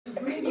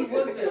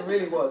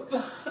really was.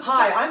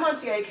 Hi, I'm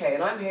Auntie AK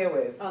and I'm here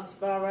with Auntie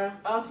Farah,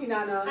 Auntie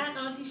Nana, and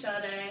Auntie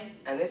Sade.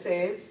 and this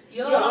is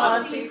Your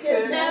Aunties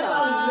Could Never.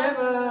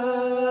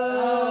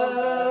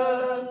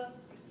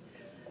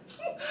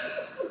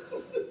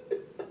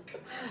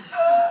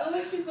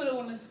 Always people that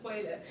want to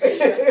spoil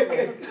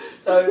it.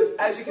 So,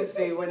 as you can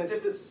see, we're in a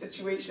different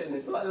situation.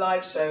 It's not a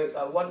live show, it's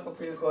a wonderful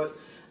pre-record.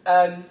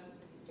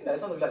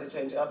 Sometimes we like to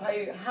change it up.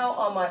 How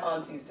are my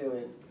aunties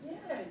doing?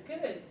 Yeah,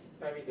 good.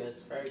 very good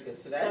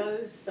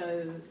today.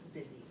 so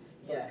busy.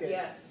 Yes. Good.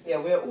 Yes. Yeah,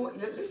 we're all,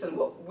 listen,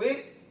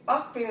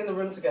 us being in the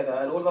room together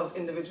and all of us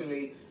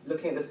individually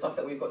looking at the stuff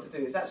that we've got to do,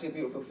 it's actually a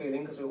beautiful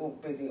feeling because we're all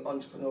busy,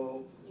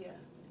 entrepreneurial, Yes.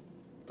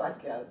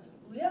 bad gals.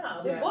 We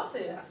are. We're Yes.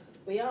 bosses. Yeah.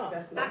 We are.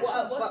 Definitely. Actual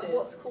But bosses.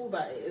 what's cool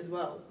about it as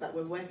well, that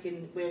we're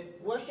working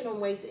on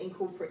ways to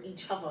incorporate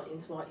each other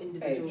into our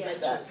individual ventures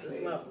Exactly.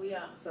 as well. We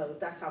are. So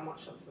that's how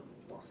much of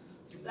a boss.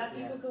 Black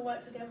people Yes. can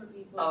work together,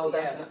 people. Oh,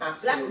 that's Yes. an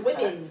absolute Black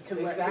women fact.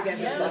 can work Exactly.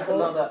 together. Yeah. That's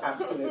another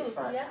absolute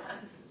fact.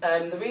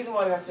 Yes. The reason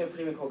why we have to do a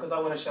pre-record, because I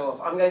want to show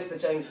off. I'm going to the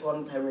James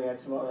Bond premiere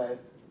tomorrow,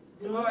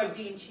 Tomorrow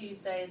being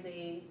Tuesday,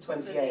 the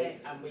 28th.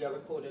 And we are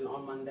recording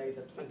on Monday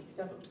the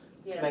 27th.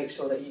 Yes. to make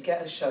sure that you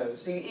get a show.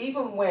 So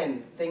even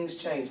when things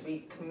change, we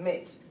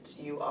commit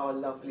to you, our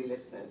lovely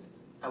listeners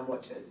and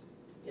watchers.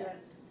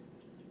 Yes.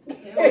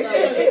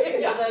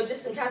 Although,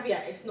 just a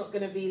caveat, it's not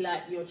going to be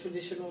like your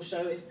traditional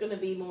show. It's going to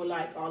be more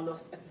like our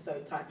lost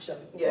episode type show,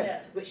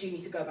 Yeah. which you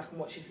need to go back and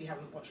watch if you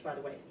haven't watched, by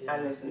the way.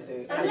 And listen to.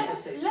 And let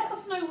Listen.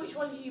 us know which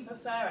one you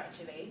prefer,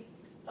 actually.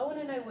 I want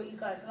to know what you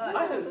guys like.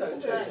 I think so That's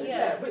too. interesting.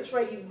 Yeah. Which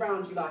way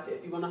round you like it?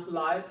 If you want us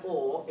live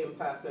or in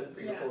person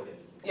pre-recorded.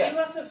 Yeah. Give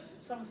us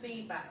some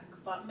feedback,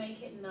 but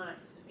make it nice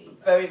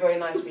feedback. Very, very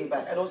nice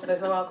feedback. And also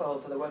there's no alcohol,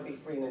 so there won't be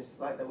freeness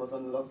like there was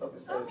on the last I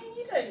episode. mean,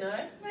 you don't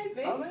know.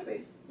 Maybe. Oh,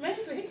 maybe.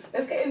 Maybe.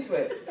 Let's get into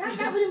it.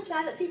 That would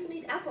imply that people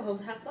need alcohol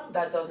to have fun.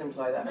 That does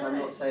imply that, and I'm No.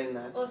 not saying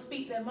that. Or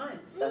speak their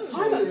minds. That's It's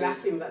true. kind of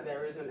lacking that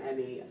there isn't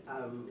any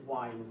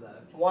wine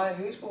though. Why?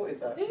 Whose fault is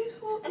that? Whose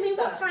fault I mean, is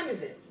what that? time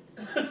is it?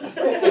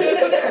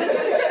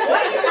 Why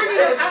are you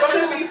bringing it? It's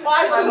going to be 5 I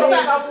mean,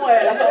 o'clock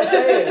somewhere. That's what I'm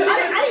saying. I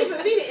didn't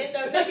even mean it in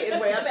no negative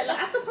way. I meant like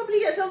I could probably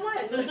get some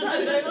wine. There's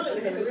something going on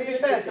with him. To be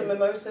fair, some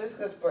mimosas,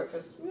 because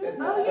breakfast is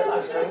not Oh, yeah,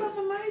 breakfast let's get drinks.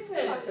 some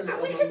mimosas.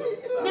 And we could do.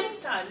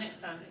 Next time.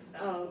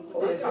 Oh, I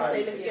All was this going to say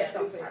time. let's Yeah. get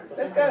something.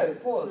 Let's go.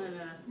 Pause.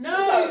 No.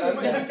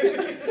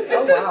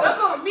 Oh, wow. I've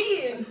got a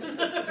meeting. We've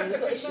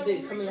got ish to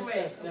do. Come on, let's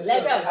go. Let's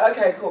Let's go. go.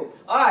 Okay, cool.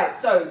 All right,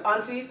 so,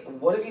 aunties,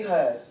 what have you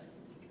heard?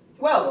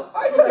 Well,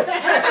 I've heard.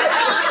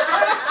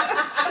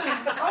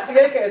 Auntie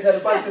AK has heard a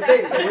bunch of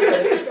things that we're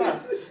going to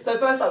discuss. So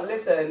first up,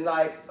 listen,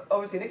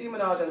 obviously Nicki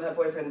Minaj and her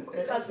boyfriend...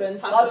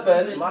 Husband,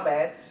 my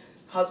bad.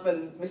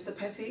 Husband, Mr.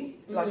 Petty.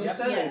 His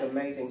surname's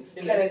amazing.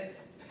 Yeah. Kenneth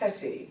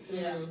Petty.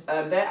 Yeah.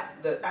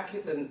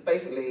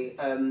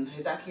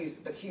 His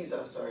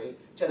accuser,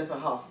 Jennifer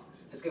Huff,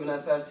 has given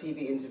her first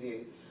TV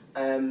interview,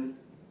 and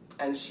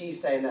she's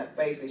saying that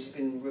basically she's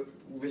been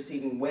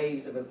receiving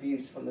waves of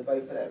abuse from the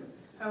both of them.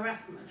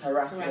 Harassment.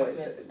 Harassment.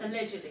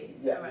 Allegedly.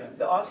 Yeah. Harassment.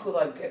 The article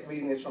that I'm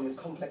reading this from is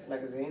Complex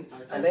Magazine,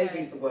 and they've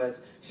used the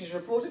words, she's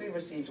reportedly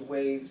received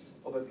waves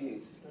of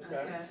abuse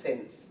Okay.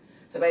 since.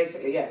 So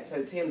basically,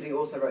 so TMZ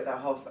also wrote that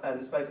Hoff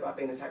spoke about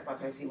being attacked by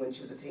Petty when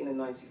she was a teen in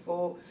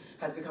 '94,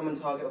 has become a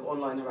target of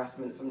online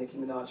harassment from Nicki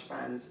Minaj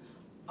fans.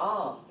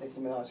 Nicki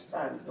Minaj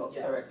fans, not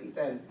directly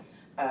them.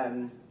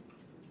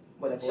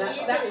 Whatever.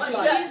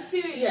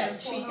 She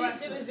did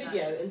do a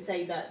video and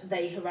say that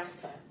they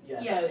harassed her.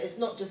 Yeah. So it's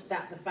not just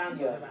that the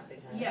fans are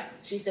harassing her. Yeah.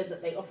 She said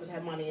that they offered her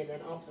money and then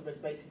afterwards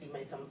basically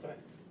made some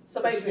threats.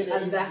 So basically, she did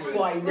an And that's interview.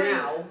 why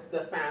now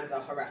the fans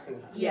are harassing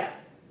her. Yeah.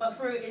 But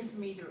through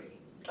intermediary.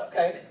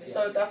 okay, basically.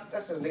 so that's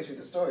just literally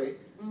the story.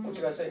 What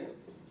do you guys think?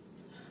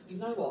 You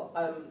know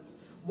what?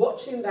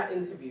 Watching that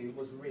interview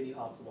was really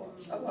hard to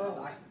watch. Oh, wow. Because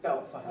I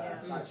felt for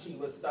her. Yeah. Like she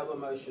was so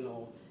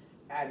emotional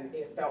and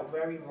it felt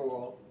very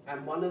raw.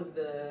 And one of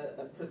the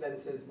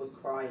presenters was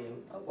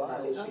crying. Oh, wow.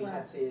 Like, literally Oh, wow.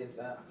 had tears.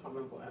 I can't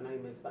remember what her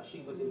name is, but she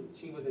was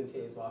in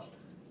tears while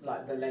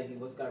the lady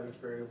was going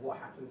through what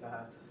happened to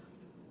her.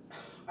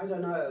 I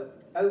don't know.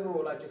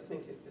 Overall, I just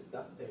think it's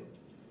disgusting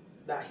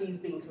that he's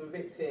been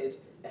convicted.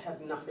 It has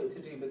nothing to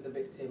do with the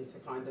victim to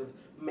kind of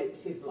make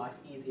his life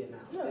easier now.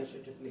 No. They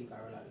should just leave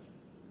her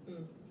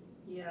alone.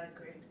 Yeah, I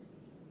agree.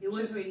 It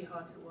was really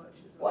hard to watch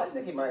as well. Why is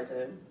Nicki married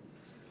to him?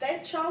 They're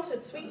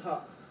childhood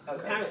sweethearts,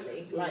 Okay.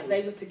 apparently. Like,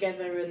 they were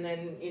together and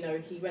then,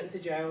 he went to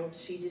jail,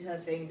 she did her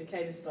thing,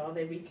 became a star,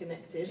 they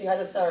reconnected. She had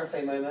a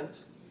Seraphim moment.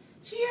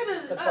 She had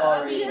a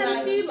Safari. She had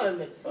a few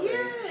moments. Yeah,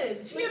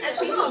 she had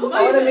Actually, a not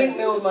I want a Meek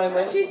Mill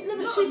moment. She's a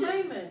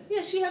moment.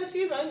 Yeah, she had a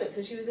few moments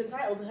and she was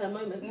entitled to her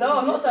moments. No,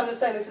 I'm not saying, I'm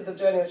just saying this is the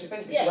journey that she's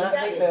been through. She Yeah, went out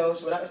with exactly. Meek Mill,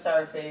 she went out with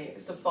Seraphim,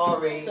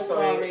 Safari. Sorry,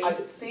 Safari. I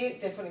could see it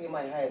differently in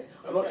my head.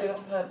 I'm not Okay. doing it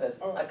on purpose.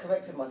 All I right.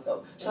 corrected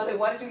myself. Shade,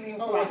 why did you lean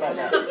All forward right. like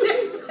that?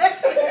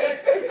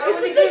 I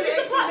want to give It's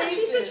the part that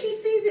she said explanation. she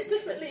sees it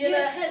differently in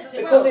her head as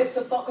Because well. it's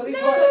Safari. Because he's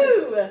trying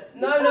to.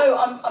 No! No,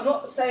 I'm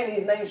not saying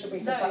his name should be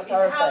No, it's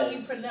Seraphim. how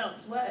you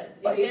pronounce words. words.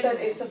 But in he said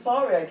general. it's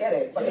Safari, I get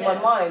it. But in Yeah.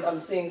 my mind, I'm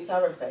seeing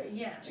Sarah Faye.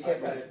 Yeah. Do you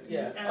get Okay, me?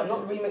 yeah. I'm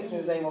not remixing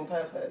his name on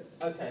purpose.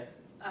 Okay.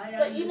 I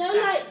But you know,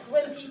 understand. like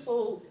when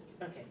people.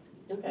 Okay.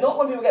 Okay. Not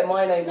when people get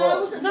my name No, I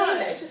wrong. wasn't No. saying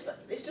that.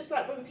 It's just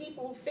like when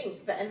people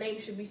think that a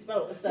name should be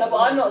spelled a certain No, but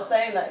I'm way. not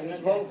saying that he's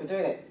Okay. wrong for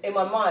doing it. In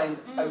my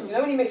mind, you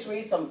know when you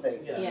misread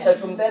something? Yeah. Yeah. So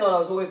from then on, I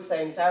was always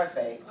saying Sarah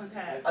Faye.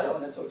 Okay. I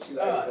don't want to talk to you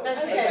All about right.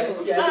 it. Okay.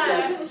 Yeah.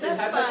 Alright, She's that's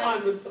had her fine.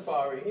 time with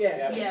Safari.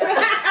 Yeah.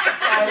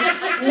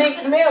 Yeah. And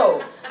Nick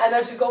Mill. And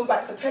now she's gone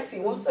back to Petty.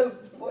 What is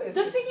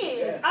The this? thing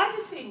is, Yeah. I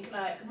just think,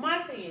 like, my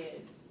thing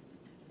is,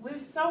 with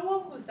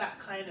someone with that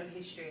kind of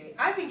history,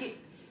 I think it.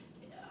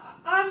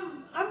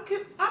 I'm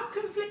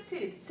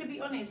conflicted, to be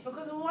honest,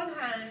 because on one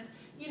hand,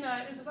 you know,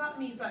 it's about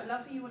me. It's like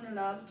love who you want to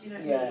love. Do you know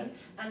what I Yeah. mean?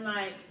 And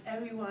like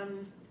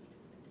everyone.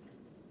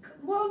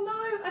 Well, no,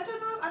 I don't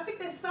know. I think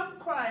there's some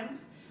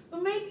crimes,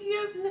 but maybe you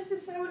don't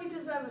necessarily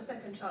deserve a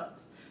second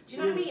chance. Do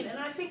you know what I mean? And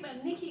I think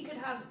that Nikki could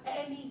have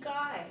any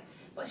guy,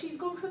 but she's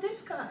gone for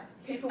this guy.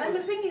 People And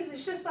the thing is,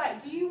 it's just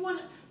like, do you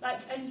want, like,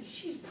 and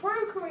she's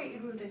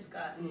procreated with this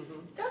guy. Mm-hmm.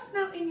 That's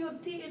now in your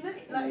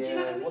DNA. Like, do you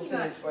know what I mean? What's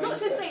in his Like, brain not to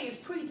set? say it's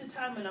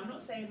predetermined, I'm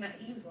not saying that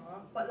either,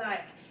 but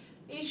like,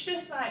 it's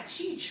just like,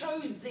 she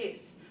chose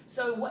this.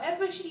 So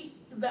whatever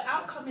the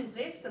outcome is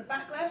this, the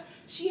backlash,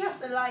 she has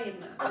to lie in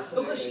that.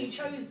 Absolutely.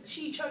 Because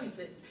she chose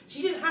this.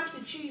 She didn't have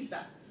to choose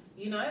that,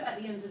 you know, at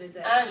the end of the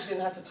day. And she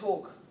didn't have to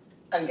talk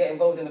and get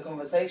involved in the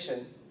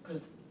conversation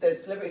because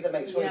there's celebrities that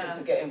make choices Yeah.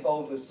 to get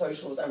involved with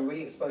socials and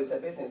really expose their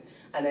business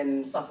and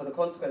then suffer the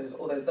consequences.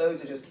 Or there's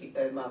those who just keep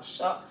their mouth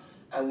shut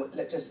and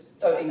just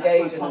don't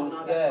engage That's my partner.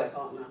 and That's my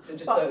partner. they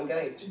just But don't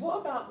engage. What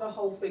about the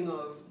whole thing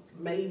of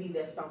maybe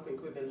there's something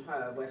within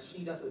her where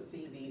she doesn't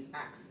see these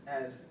acts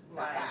as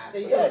Right. bad?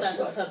 But you Yeah, said that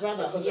she- with her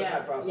brother. Because Yeah.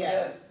 of her brother.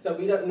 Yeah. So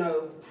we don't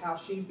know how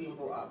she's been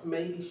brought up.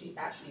 Maybe she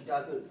actually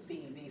doesn't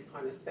see these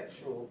kind of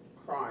sexual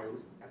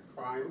crimes as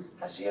crimes.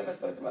 Has she ever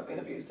spoken about being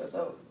abused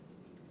herself?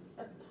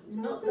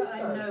 Not think that I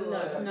so. know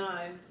No. of, no.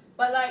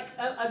 But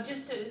like,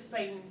 just to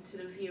explain to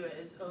the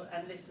viewers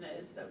and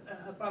listeners that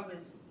her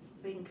brother's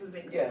been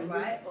convicted, Yeah.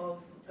 right?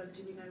 Of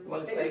do we know?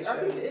 Molestation. I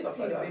think it is stuff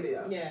like that.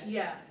 paedophilia. Yeah.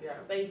 Yeah, Yeah.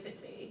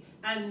 basically.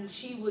 And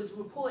she was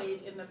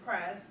reported in the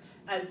press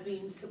as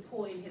being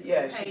supporting his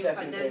Yeah, she campaign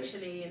definitely did.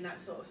 financially and that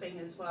sort of thing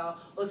as well.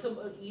 Or some,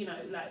 you know,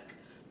 like.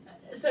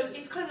 So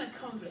it's kind of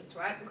conflict,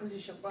 right? Because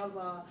it's your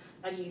brother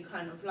and you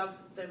kind of love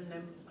them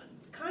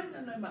kind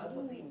of no matter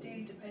what they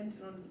do, depending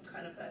on the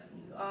kind of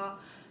person you are.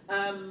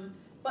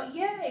 But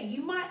yeah,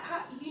 you might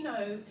have, you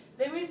know,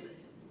 there is,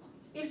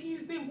 if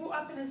you've been brought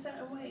up in a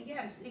certain way,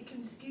 yes, it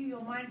can skew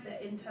your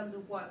mindset in terms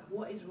of what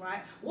is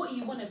right, what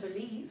you want to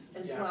believe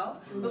as Yeah.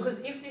 well. Mhm. Because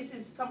if this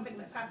is something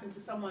that's happened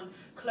to someone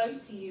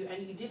close to you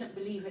and you didn't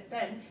believe it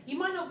then, you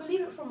might not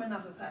believe it from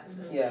another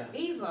person Yeah.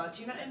 either.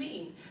 Do you know what I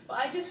mean? But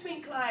I just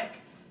think like,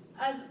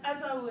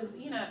 as I was,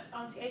 you know,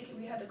 Auntie Aiken,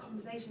 we had a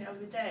conversation the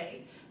other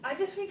day. I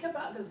just think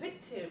about the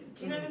victim.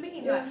 Do you know what I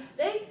mean? Yeah.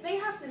 Like they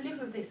have to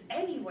live with this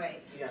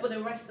anyway Yeah. for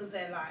the rest of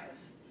their life.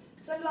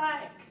 So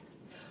like,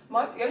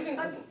 The only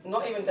thing,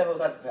 not even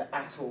devil's advocate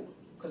at all,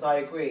 because I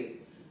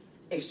agree.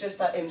 It's just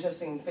that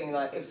interesting thing,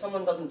 like if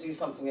someone doesn't do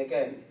something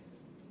again,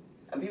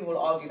 and people will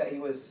argue that he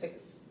was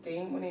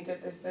 16 when he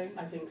did this thing,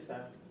 I think so.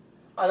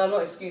 and I'm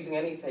not excusing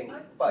anything,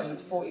 I- but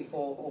he's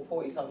 44 or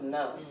 40 something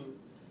now.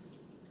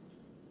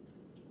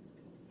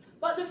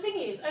 but the thing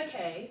is,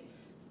 okay,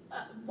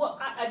 what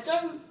I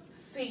don't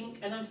think,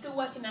 and I'm still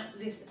working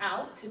this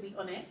out to be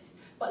honest,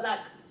 but like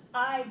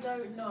I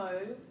don't know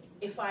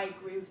if I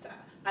agree with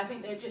that. I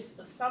think there are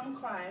just some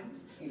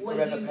crimes You where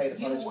forever pay the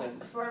you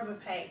punishment. forever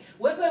pay.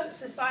 Whether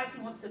society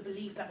wants to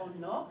believe that or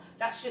not,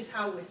 that's just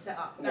how we're set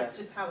up. That's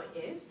Yeah. just how it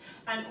is.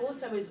 And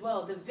also as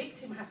well, the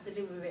victim has to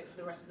live with it for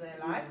the rest of their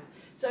life.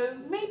 Mm-hmm. So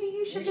maybe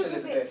you should You live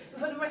should with live it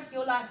for the rest of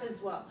your life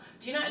as well.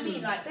 Do you know what I Mm.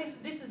 mean? Like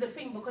this is the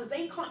thing, because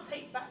they can't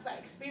take back that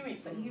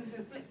experience that you've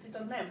inflicted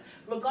on them,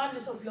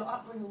 regardless of your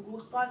upbringing,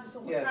 regardless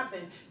of what's Yeah.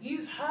 happened.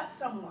 You've hurt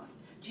someone.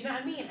 Do you know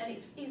what I mean? And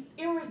it's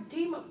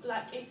irredeemable.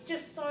 Like it's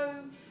just so.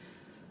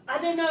 I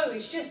don't know.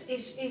 It's just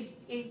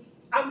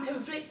I'm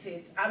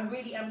conflicted. I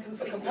really am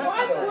conflicted.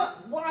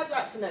 What I'd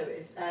like to know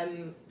is,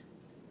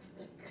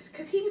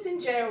 because he was in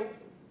jail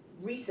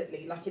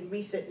recently, like in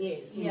recent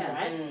years, Yeah.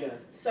 right? Mm. Yeah.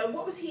 So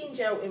what was he in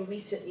jail in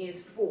recent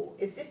years for?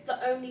 Is this the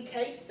only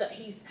case that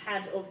he's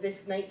had of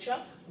this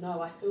nature?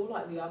 No, I feel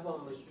like the other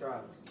one was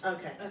drugs.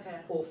 Okay. Okay.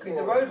 Or He's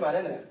a fraud. roadman,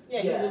 isn't it?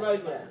 Yeah, he's a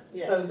roadman.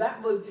 Yeah. So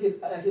that was his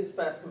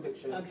first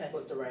conviction. Okay.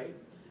 Was the rape,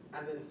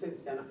 and then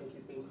since then I think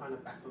he's been kind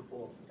of back and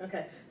forth.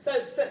 Okay, so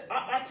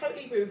I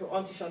totally agree with what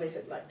Auntie Sade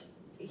said. Like,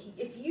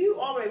 if you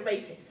are a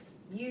rapist,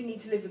 you need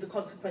to live with the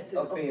consequences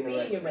Of of being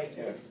being a a rapist,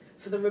 rapist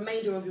for the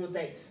remainder of your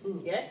days.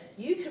 Mm. Yeah,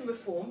 you can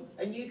reform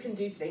and you can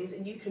do things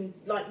and you can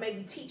like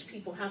maybe teach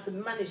people how to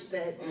manage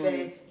their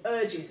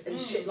urges and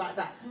shit like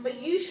that. But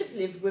you should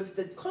live with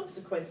the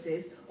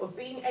consequences of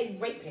being a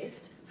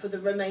rapist for the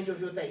remainder of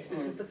your days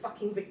because the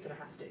fucking victim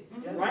has to,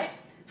 Yeah. right?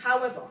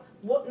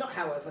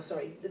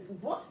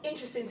 What's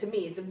interesting to me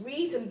is the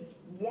reason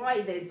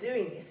why they're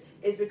doing this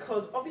is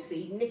because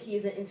obviously Nicki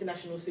is an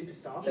international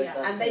superstar, Yeah.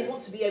 and they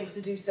want to be able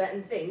to do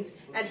certain things,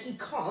 and he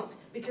can't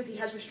because he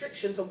has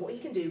restrictions on what he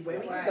can do, where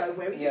he can go,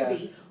 where he can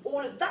be.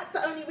 That's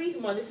the only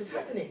reason why this is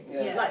happening.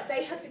 Yeah. Like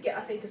they had to get,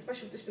 I think, a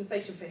special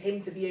dispensation for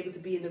him to be able to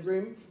be in the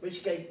room when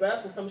she gave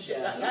birth or some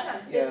shit like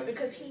that. Yeah. It's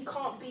because he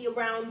can't be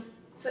around,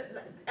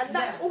 and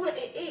that's all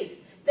it is.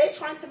 They're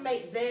trying to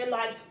make their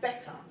lives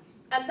better,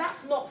 and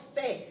that's not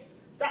fair.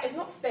 That is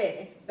not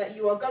fair that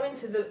you are going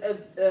to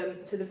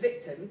the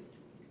victim,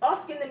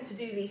 asking them to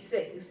do these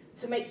things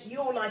to make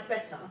your life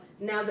better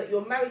now that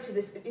you're married to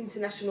this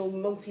international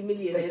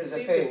multi-millionaire This is the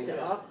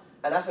superstar.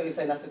 And that's what you're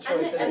saying, that's the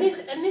choice, And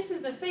isn't it? this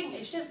is the thing.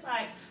 It's just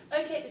like,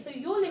 okay, so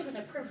you're living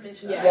a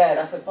privileged life. Yeah,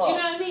 that's the Do part. you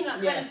know what I mean?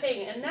 That kind of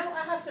thing. And now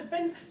I have to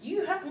bend.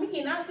 You have me,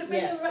 and I have to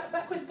bend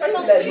backwards. To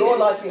let your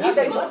life, you have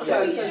You've to got yeah,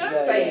 to, yeah, you know?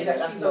 yeah,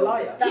 that's she's the a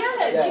liar. That's Yeah, what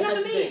they do you know had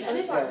what I to mean? do. And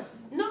it's Yeah. like,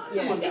 no,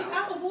 Yeah. it's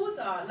out of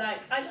order.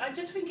 Like, I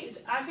just think it's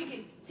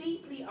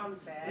deeply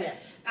unfair. Yeah.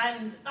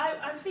 And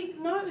I think,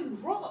 no,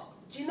 rot.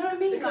 Do you know what I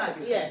mean? Because,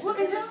 Like, what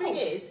because the the thing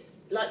hell? is,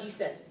 like you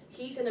said,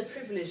 he's in a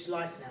privileged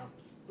life now.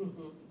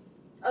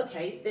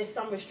 Okay, there's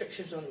some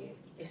restrictions on you.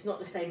 It's not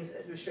the same as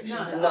restrictions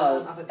that are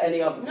on other people.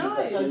 any other people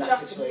No. in So that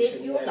just situation.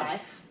 live your yeah.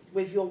 life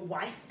with your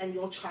wife and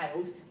your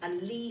child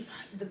and leave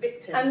the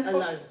victim And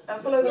alone.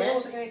 And follow the Yeah?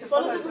 rules that you need to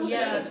Follow follow. the rules Yeah.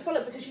 that you need to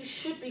follow because you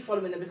should be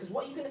following them, because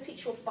what are you going to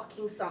teach your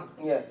fucking son?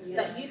 Yeah.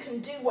 That you can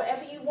do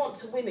whatever you want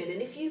to women,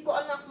 and if you've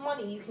got enough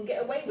money you can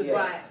get away with Yeah. it,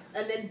 Right.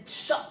 and then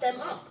shut them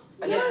up.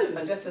 And, No.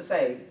 and just to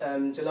say,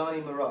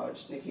 Jelani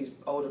Miraj, Nicki's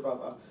older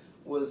brother,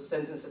 was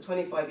sentenced to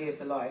 25 years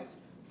to life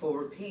for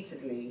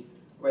repeatedly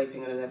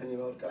raping an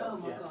 11-year-old girl Oh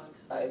my Yeah. God.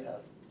 at his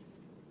house.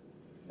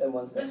 Then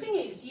one The step. thing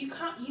is, you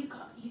can't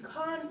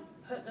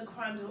put the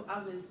crimes of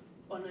others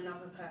on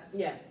another person.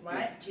 Yeah.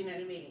 Right? Do you know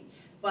what I mean?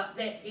 But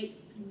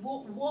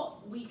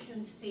what we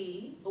can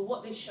see, or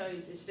what this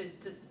shows, is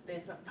just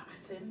there's a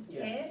pattern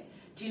here.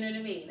 Do you know what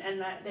I mean? And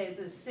like there's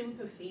a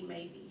sympathy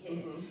maybe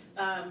here,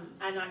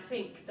 and I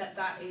think that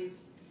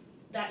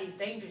is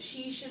dangerous.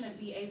 She shouldn't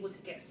be able to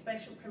get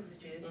special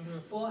privileges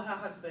for her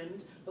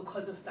husband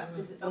because of that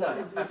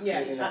No,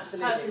 absolutely not.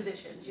 her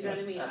position. Do you know what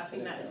I mean? I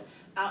think absolutely that's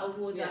not. out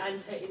of order, and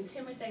to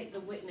intimidate the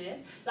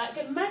witness. Like,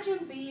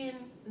 imagine being.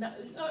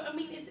 I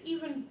mean, it's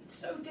even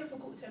so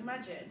difficult to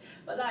imagine,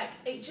 but like,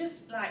 it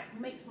just like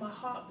makes my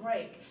heart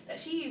break that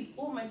she is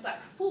almost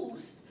like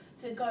forced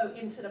to go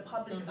into the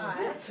public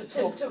eye To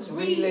to talk, to relive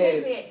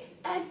relive. it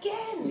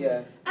again.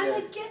 Yeah. And yeah.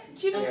 again,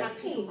 do you know And what have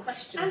I people mean?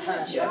 question And her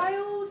her.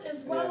 child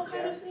as well, Yeah.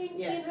 kind of thing,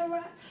 Yeah. in her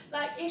right.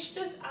 Like, it's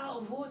just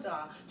out of order.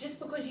 Just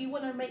because you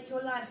want to make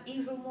your life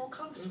even more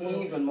comfortable.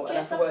 Even more. Get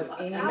That's the the word,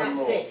 fuck even out. That's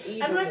more. it.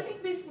 Even And I more.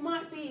 think this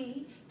might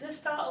be the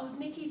start of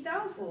Nicki's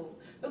downfall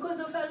because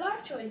of her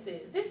life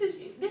choices. This is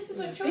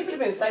a choice. People have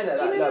been saying that,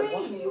 Do you like, know like, what I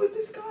why mean? are you with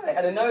this guy?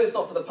 And I know it's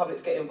not for the public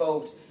to get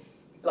involved,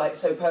 like,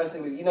 so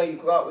personally with, you know, you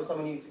grow up with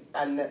someone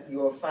and that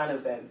you're a fan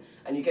of them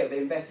and you get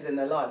invested in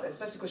their lives,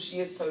 especially because she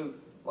is so,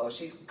 well,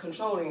 she's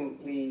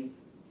controllingly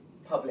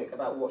public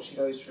about what she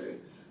goes through.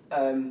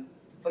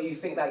 But you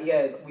think that,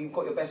 yeah, we've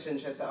got your best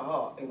interests at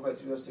heart, in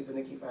quotes, if you're a super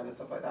Nicki fan and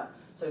stuff like that.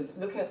 So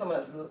looking at someone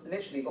that's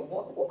literally got,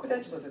 what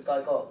credentials has this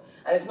guy got?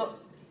 And it's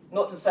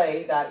not to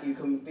say that you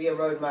can be a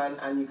roadman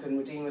and you can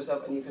redeem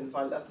yourself and you can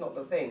find, that's not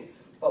the thing.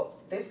 But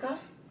this guy?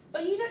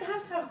 But you don't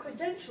have to have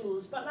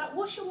credentials. But like,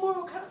 what's your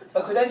moral character?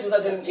 But credentials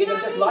as in Do you know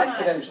even what just I mean? life Like,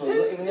 credentials.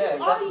 Who, Even, yeah,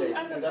 who are exactly. you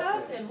as a exactly.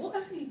 person? What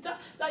have you done?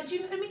 Like, do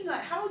you know what I mean?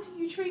 Like, how do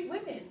you treat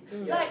women?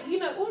 Yeah. Like, you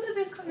know, all of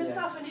this kind of Yeah.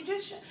 stuff, and it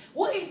just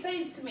what it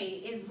says to me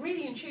is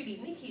really and truly,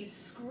 Nicki's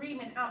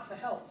screaming out for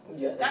help.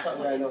 Yeah, there's That's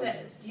something what it going on.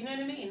 says. Do you know what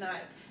I mean?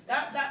 Like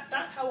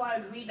that's how I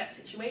would read that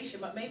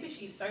situation. But maybe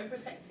she's so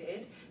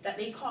protected that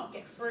they can't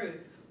get through.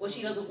 Or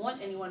she doesn't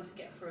want anyone to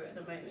get through at the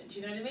moment. Do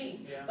you know what I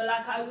mean? Yeah. But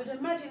like I would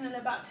imagine in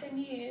about 10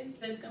 years,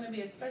 there's going to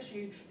be a special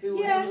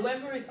Yeah.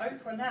 whoever is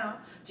Oprah now.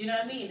 Do you know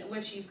what I mean?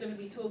 Where she's going to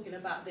be talking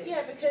about this.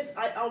 Yeah, because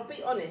I'll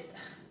be honest,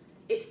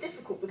 it's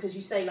difficult because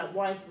you say like,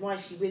 why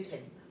is she with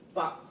him?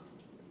 But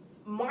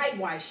my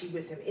why is she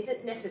with him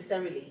isn't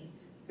necessarily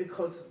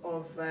because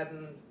of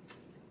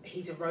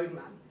he's a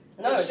roadman.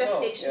 No, it's just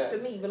not, for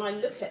me when I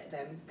look at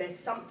them, there's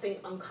something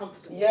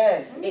uncomfortable.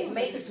 Yes. It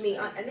makes me,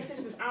 and this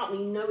is without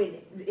me knowing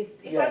it.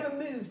 If Yeah. I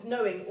removed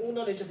knowing all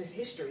knowledge of his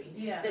history,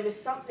 Yeah. there was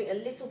something a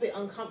little bit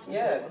uncomfortable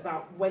Yeah.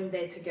 about when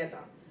they're together.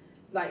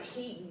 Like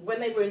when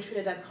they were in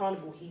Trinidad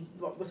Carnival, he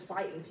was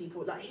fighting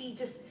people. Like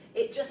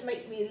it just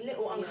makes me a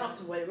little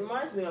uncomfortable. It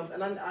reminds me of,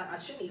 and I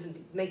shouldn't even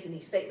be making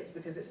these statements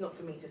because it's not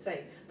for me to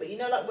say. But you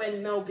know, like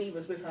when Mel B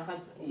was with her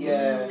husband,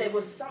 Yeah. there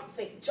was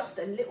something just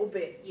a little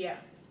bit Yeah.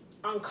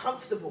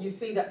 uncomfortable. You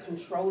see that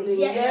controlling.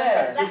 Yes,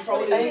 Yeah. that's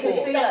what And it you can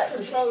is. see That that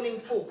controlling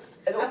force.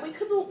 And all- And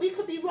we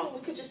could be wrong. We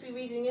could just be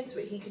reading into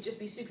it. He could just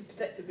be super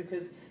protective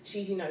because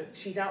she's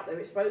out there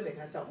exposing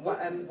herself. What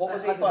But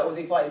was he I don't fighting? know. Was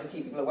he fighting to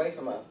keep people away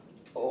from her?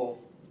 Or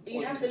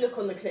You have to look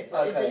on the clip,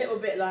 but it's a little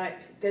bit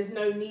like there's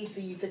no need for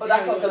you to. But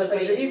that's what I was going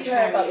to say. If you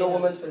care about your on.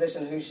 woman's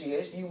position, who she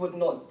is, you would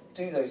not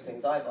do those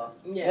things either.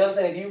 Yeah. You know what I'm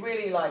saying? If you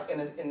really like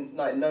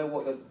know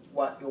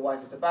what your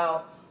wife is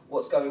about,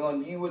 what's going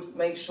on, you would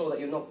make sure that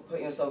you're not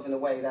putting yourself in a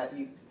way that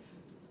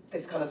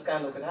this kind of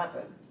scandal could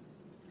happen.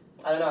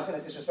 I don't know. I think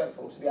it's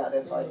disrespectful to be out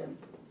there fighting.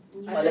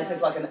 Unless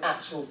it's like an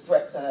actual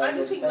threat to her. I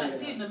just think like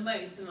doing the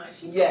most and like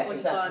she's got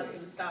bodyguards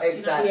and stuff.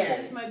 Exactly. You know,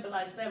 just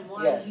mobilise them.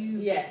 Why are you?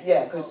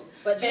 Because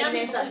but then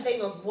there's that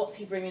thing of what's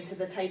he bringing to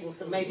the table.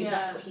 So maybe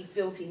that's what he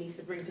feels he needs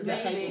to bring to the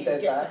table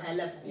to get to her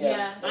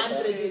level. I'm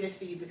going to do this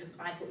for you because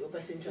I've got your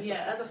best interest.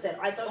 As I said,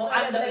 I don't know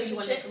I'm the the only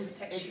one that relationship can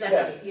protect you.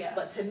 exactly. Yeah.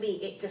 But to me,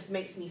 it just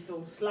makes me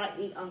feel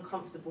slightly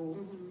uncomfortable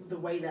the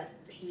way that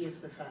he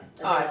is with her and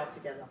they are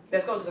together.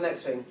 Let's go on to the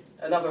next thing.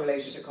 Another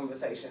relationship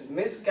conversation.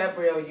 Miss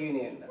Gabrielle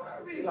Union.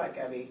 I really like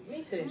Gabby.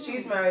 Me too.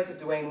 She's married to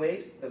Dwayne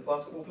Wade, the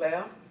basketball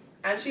player,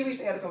 and she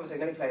recently had a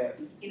conversation. Let me play it.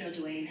 You know,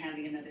 Dwayne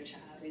having another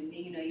child, and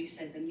you know, you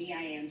said the me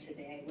I am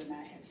today would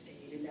not have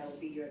stayed, and that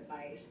would be your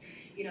advice.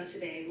 You know,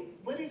 today,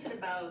 what is it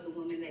about the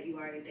woman that you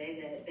are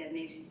today that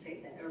made you say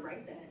that or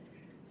write that?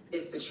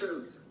 It's the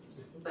truth.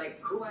 Like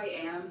who I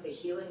am, the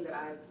healing that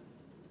I've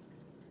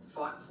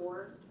fought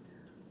for,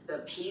 the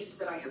peace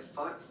that I have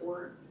fought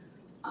for,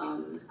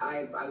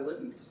 I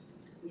wouldn't.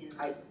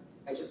 Yeah.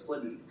 I just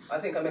wouldn't. I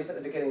think I missed at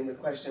the beginning. The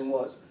question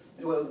was,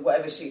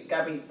 whatever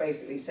Gabby's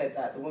basically said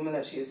that the woman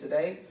that she is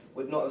today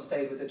would not have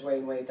stayed with the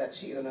Dwayne Wade that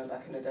cheated on her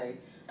back in the day.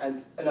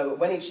 And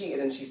when he cheated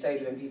and she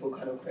stayed with him, people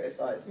kind of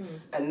criticised.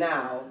 And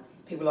now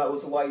people are like, well,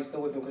 so why are you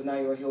still with him? Because now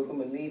you're a healed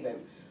woman, leave him.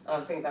 And I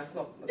think that's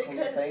not the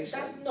conversation.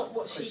 That's not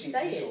what she's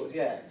saying. Healed,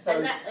 yeah. So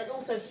and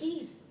also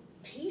he's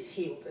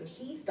healed and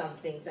he's done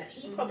things that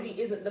he probably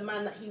isn't the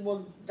man that he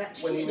was that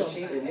cheated when he was on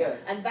cheating, her.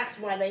 And that's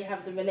why they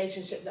have the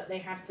relationship that they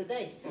have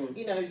today.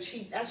 You know,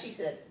 as she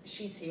said,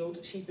 she's healed.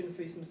 She's been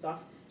through some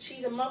stuff.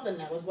 She's a mother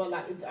now as well.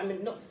 Like, I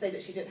mean, not to say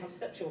that she didn't have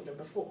stepchildren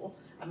before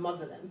and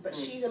mother them, but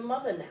she's a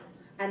mother now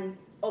and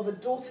of a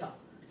daughter.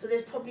 So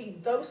there's probably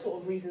those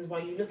sort of reasons why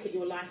you look at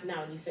your life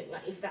now and you think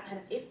like, if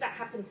that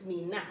happened to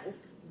me now,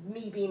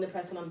 me being the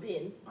person I'm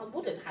being, I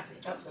wouldn't have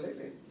it.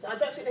 Absolutely. So I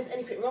don't think there's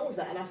anything wrong with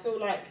that. And I feel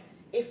like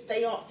if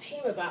they asked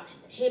him about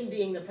him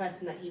being the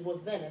person that he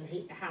was then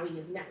and how he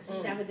is now,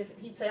 he'd have a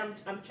different. He'd say,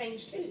 "I'm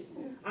changed too.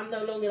 I'm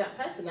no longer that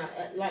person." I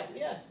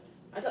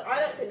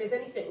don't think there's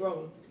anything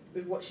wrong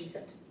with what she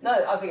said.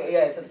 No, I think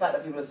it's the fact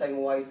that people are saying,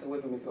 well, why are you still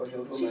with him if you're a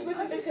healed woman? She's with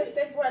him because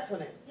they've worked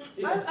on it.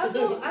 I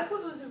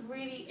thought it was a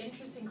really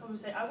interesting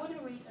conversation. I want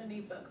to read a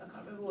new book. I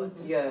can't remember what.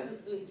 Yeah.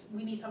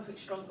 We Need Something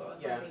Stronger or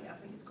something. I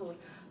think it's called.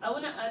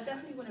 I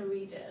definitely want to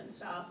read it and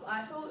stuff.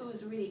 I thought it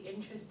was really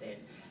interesting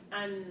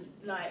and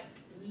like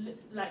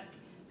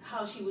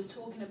how she was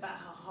talking about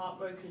how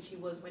heartbroken she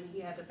was when he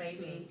had a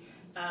baby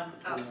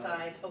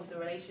outside of the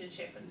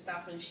relationship and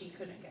stuff, and she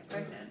couldn't get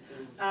pregnant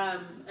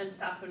and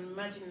stuff, and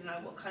imagining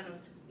like what kind of,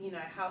 you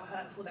know, how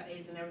hurtful that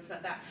is and everything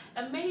like that.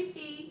 And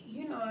maybe,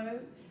 you know,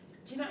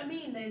 do you know what I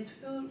mean? There's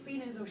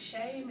feelings of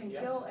shame and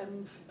guilt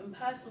and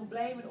personal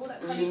blame and all that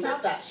kind of stuff. She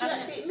said that. She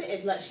actually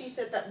admitted, like, she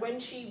said that when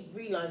she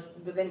realised,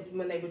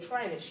 when they were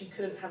trying it, she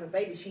couldn't have a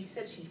baby. She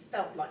said she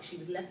felt like she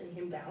was letting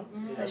him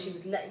down, that she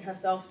was letting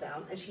herself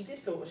down, and she did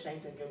feel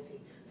ashamed and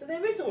guilty. So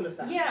there is all of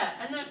that. Yeah,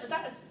 and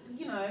that's,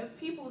 you know,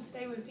 people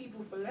stay with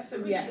people for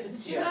lesser Yeah.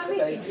 reasons. Do you know what I mean?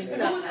 Exactly.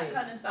 And all that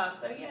kind of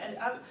stuff. So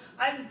yeah,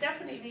 I've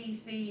definitely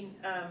seen,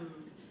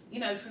 you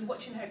know, through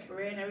watching her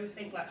career and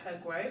everything, like her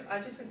growth, I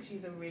just think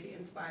she's a really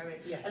inspiring.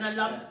 Yeah. And I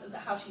love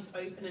how she's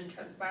open and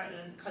transparent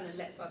and kind of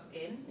lets us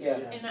in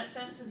that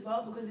sense as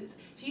well, because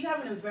she's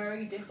having a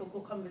very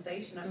difficult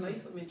conversation that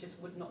most women just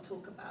would not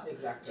talk about.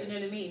 Exactly. Do you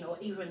know what I mean? Or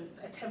even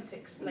attempt to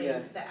explain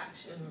their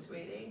actions,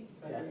 really.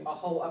 Yeah. A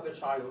whole other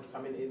child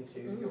coming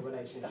into your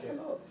relationship. That's a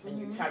lot. And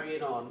you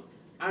carrying on.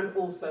 And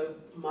also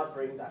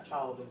mothering that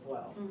child as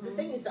well. The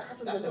thing is, that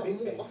happens That's a lot a big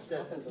more thing. often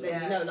Happens a than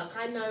lot. you know. Like,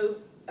 I know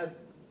a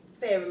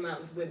fair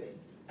amount of women,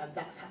 and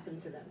that's happened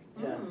to them.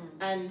 Yeah.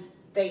 And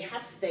they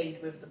have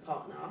stayed with the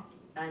partner,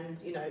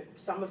 and you know,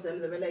 some of them,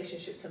 the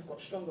relationships have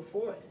got stronger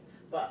for it.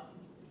 But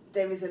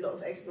there is a lot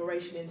of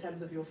exploration in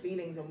terms of your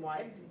feelings and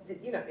why,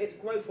 you know, it's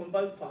growth on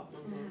both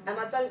parts. And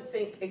I don't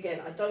think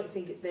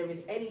there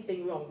is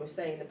anything wrong with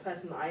saying the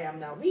person that I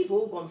am now, we've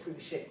all gone through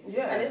shit.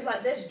 Yeah. And it's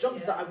like, there's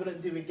jobs that I wouldn't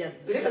do again.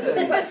 Listen,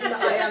 the person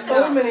that I am so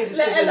now. many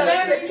decisions.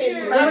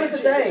 Let I am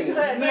today.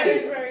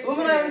 Very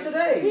Woman I am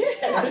today.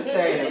 Yeah.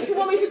 Damn. You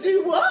want me to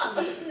do what?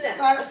 Nah.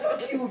 Like,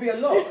 fuck you would be a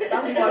lot.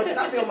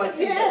 That'd be on my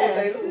t-shirt all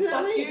day long. You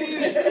know what Fuck I mean?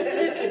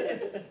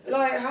 you.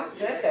 Like, how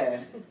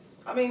dare?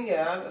 I mean,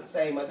 yeah, I'm the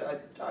same.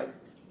 I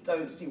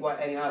don't see why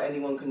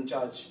anyone can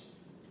judge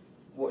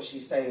what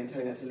she's saying and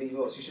telling her to leave,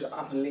 or she should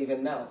up and leave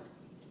him now.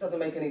 Doesn't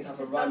make any type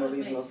of rhyme or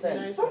reason or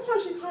sense.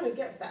 Sometimes she kind of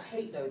gets that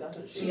hate though,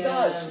 doesn't she? She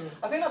does.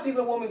 I feel like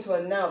people are warming to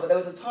her now, but there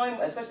was a time,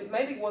 especially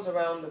maybe it was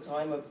around the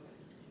time of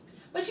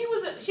But she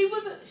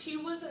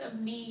wasn't a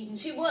mean.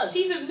 She was.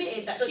 She's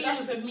admitted that But she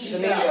that's- was a mean She's a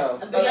mean girl. girl.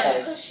 And Okay.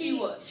 because She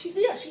was.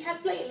 she has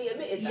blatantly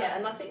admitted that, Yeah.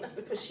 and I think that's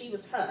because she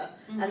was hurt,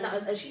 and that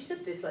was, and she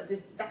said this like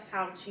this. That's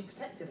how she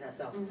protected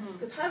herself.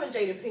 Because her and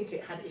Jada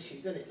Pinkett had issues,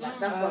 isn't it? Like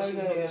that's why she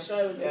was on the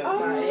show and Yeah. talked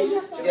about Oh, it.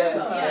 yes, I Yeah.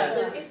 remember. Yeah.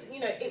 So it's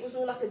it was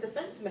all like a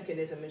defense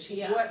mechanism, and she's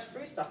Yeah. worked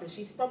through stuff, and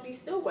she's probably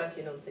still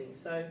working on things.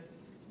 So,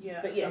 Yeah.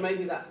 but yeah, So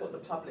maybe that's what the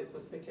public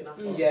was picking up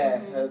on. Yeah,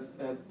 her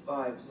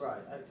vibes.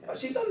 Right. But Okay.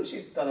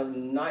 she's done a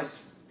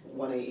nice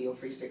 180 or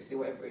 360,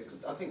 whatever it is,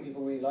 because I think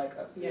people really like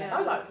her. yeah.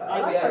 I like her. I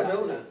I like yeah. her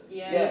realness.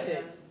 Yeah. Yeah. Me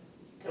too.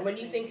 And when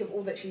you think of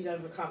all that she's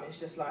overcome, it's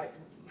just like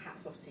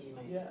hats off to you,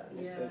 mate. Yeah.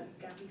 Yeah. Listen.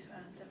 Gabby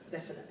fan, definitely.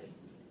 Definitely.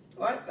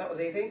 Right, that was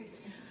easy.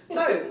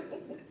 So,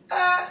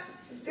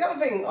 the other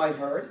thing I've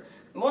heard,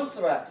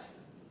 Montserrat,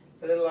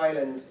 the little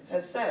island,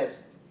 has said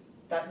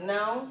that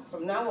now,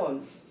 from now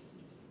on,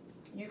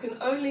 you can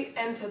only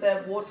enter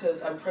their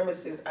waters and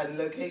premises and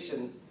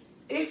location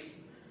if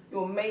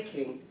you're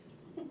making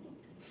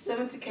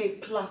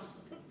 70k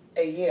plus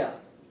a year.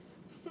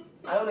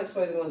 I don't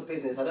expose anyone's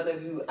business. I don't know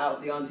who out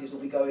of the aunties will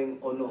be going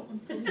or not.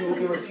 Who will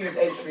be refused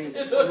entry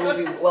or who will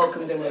be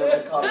welcomed in with a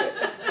red carpet.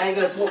 I ain't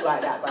going to talk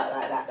like that, like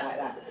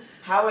that.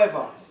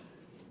 However,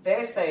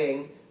 they're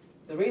saying,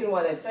 the reason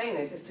why they're saying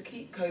this is to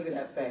keep COVID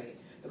at bay.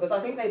 Because I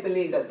think they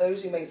believe that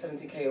those who make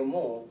 70k or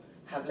more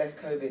have less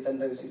COVID than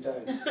those who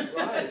don't.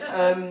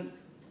 Right.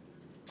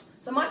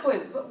 So my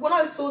point, but when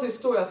I saw this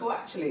story, I thought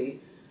actually,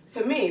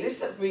 for me,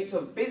 this reeks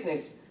of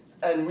business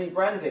and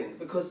rebranding.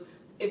 Because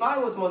if I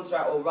was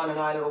Montserrat or run an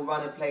island or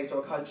run a place or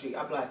a country,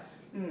 I'd be like,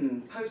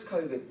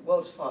 post-COVID,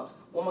 world's fucked.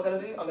 What am I going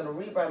to do? I'm going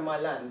to rebrand my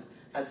land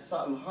as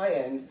something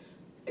high-end,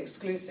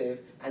 exclusive,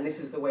 and this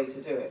is the way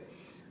to do it.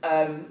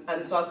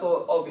 And so I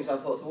thought,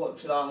 so what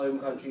should our home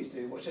countries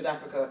do? What should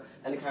Africa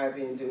and the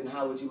Caribbean do? And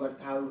how would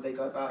they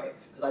go about it?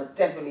 Because I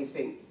definitely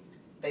think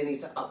they need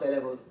to up their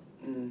levels.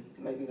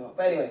 Maybe not.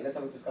 But anyway, let's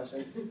have a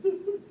discussion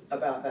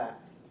about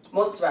that.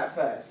 Montserrat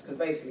first, because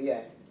basically,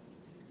 yeah,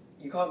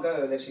 you can't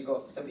go unless you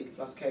got 70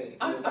 plus K.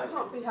 I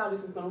can't see how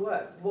this is going to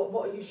work.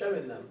 What are you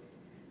showing them?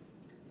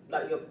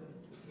 Like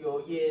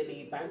your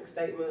yearly bank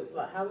statements?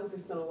 Like, how is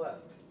this going to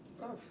work?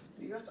 Bruv,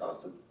 you have to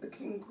ask the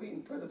King,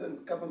 Queen,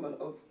 President,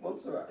 government of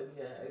Montserrat.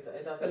 Yeah,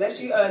 it doesn't.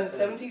 Unless you earn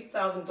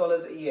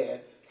 $70,000 a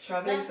year,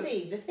 traveling Now, to...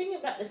 see, the thing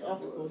about this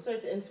article, sorry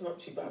to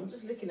interrupt you, but I'm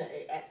just looking at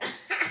it.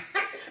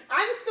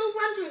 I'm still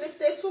wondering if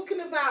they're talking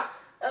about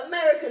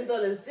American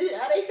dollars.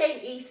 Are they saying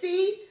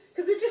EC?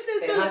 Because it just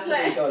says It dollars has to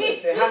like... be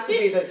dollars. It has to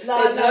be the...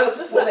 No,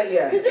 just like...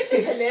 yeah. Because it's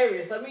just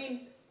hilarious. I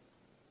mean,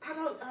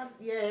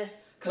 yeah.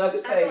 Can I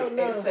just I say, don't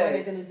know it how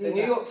says, they're gonna do the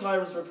New that. York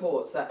Times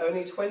reports that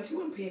only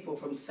 21 people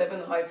from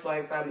 7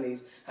 high-flying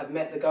families have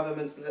met the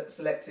government's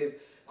selective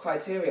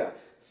criteria.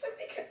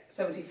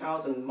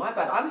 70,000, my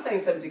bad. I'm saying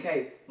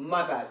 70k,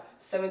 my bad.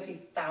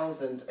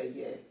 70,000 a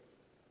year.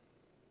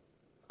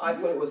 I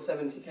thought it was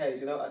 70k, do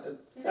you know what I did?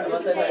 Is Am I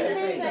that saying the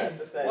anything? same? That's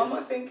the same. What am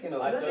I thinking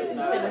of? I I don't think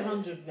know. it's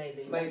 700 maybe.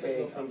 That's what Maybe.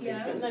 you're I'm thinking.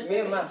 Yeah. thinking. No, Me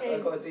and maths, 70K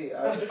I've got to do.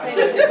 I It's the say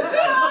same it all the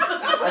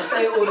time. I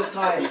say it all the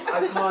time. I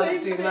It's the can't same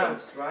do thing.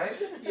 maths, right?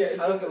 Yeah,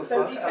 I don't give a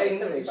fuck. I'm 70K,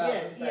 English.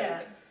 70,000.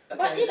 Yeah.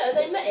 But you know,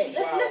 they met it.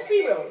 Let's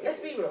be real. Let's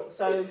be real.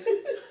 So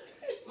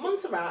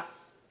Montserrat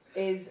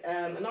is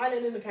an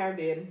island in the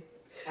Caribbean,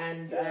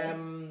 and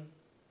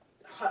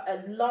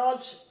a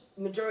large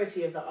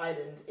majority of the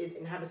island is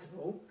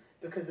inhabitable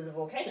because of the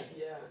volcano.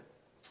 Yeah.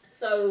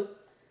 So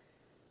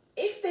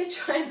if they're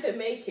trying to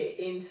make it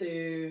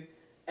into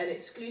an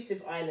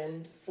exclusive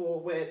island for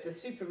where the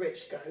super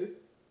rich go,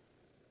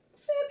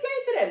 fair play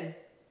to them.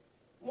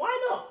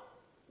 Why not?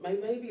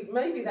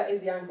 Maybe that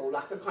is the angle,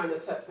 like a kind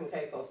of Turks and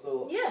Caicos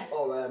or Yeah.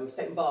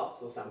 St.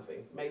 Bart's or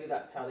something. Maybe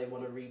that's how they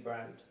want to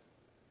rebrand.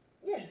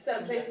 Yeah,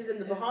 certain places in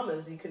the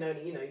Bahamas you can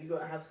only, you got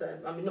to have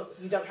certain. I mean,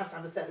 you don't have to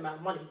have a certain amount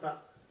of money,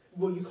 but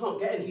Well, you can't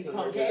get anything. you can't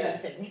over get there.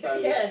 anything. So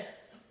Yeah.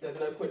 there's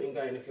no point in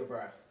going if you're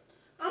brass.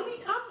 I mean,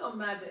 I'm not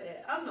mad at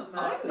it. I'm not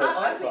mad. I'm not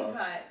I either.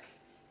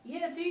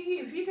 think do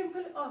you? If you can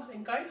pull it off,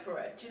 then go for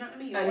it. Do you know what I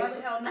mean? And Why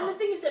the hell And the not?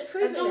 thing is, they're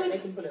proving As long that as- they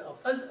can pull it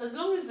off. As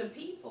long as the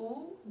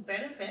people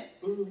benefit.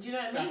 Do you know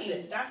what I That's mean?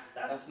 it. That's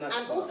That's And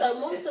part. also, That's it.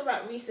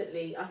 Montserrat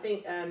recently, I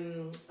think, I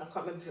can't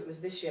remember if it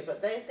was this year,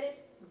 but their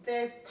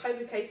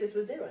COVID cases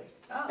were zero.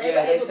 Oh. They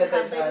Yeah, were they able said to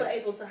have, they've they were had-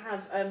 able to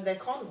have their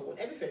carnival and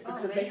everything Oh,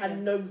 because they had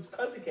amazing. no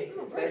COVID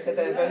cases. They said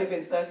there have only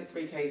been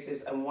 33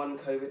 cases and 1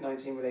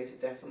 COVID-19 related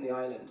death on the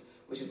island,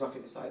 which is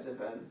roughly the size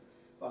of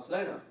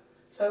Barcelona.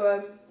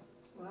 So,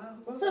 Wow.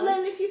 So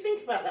then, if you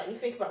think about that, and you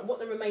think about what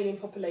the remaining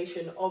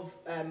population of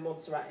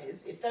Montserrat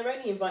is, if they're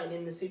only inviting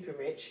in the super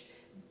rich,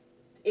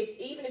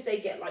 even if they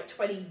get like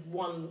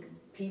 21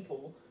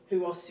 people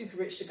who are super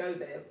rich to go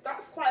there,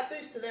 that's quite a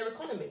boost to their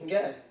economy.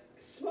 yeah,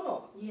 it's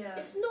smart. Yeah.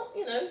 It's not,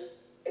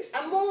 It's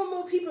and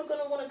more people are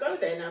going to want to go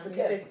there now because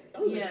Yeah.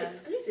 it's Yeah.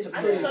 exclusive. To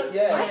I can prove go, it,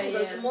 yeah. I can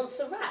go Yeah. to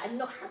Montserrat and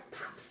not have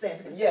Paps there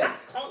because Yeah.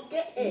 Paps can't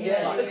get here.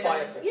 Yeah. Like the Yeah.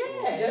 fire festival.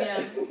 Yeah.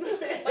 Yeah.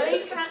 But they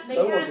can. They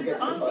No one can. can get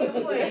To to the answer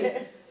your fire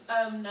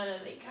point. No,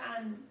 they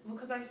can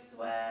because I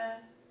swear,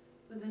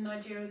 with the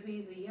Nigeria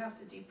visa, you have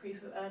to do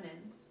proof of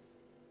earnings.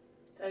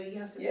 So you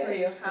have to Yeah, prove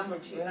you have to how prove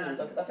much you your earnings.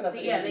 earn. I think that's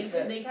an Yeah, easy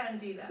they check. can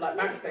do that. Like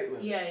bank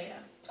statements. Yeah, yeah.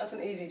 That's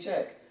an easy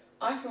check.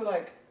 I feel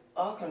like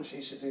our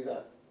country should do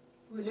that.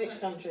 Which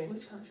country?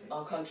 Which country?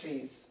 Our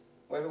countries,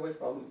 wherever we're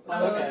from.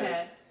 Oh,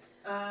 Okay.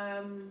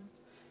 okay.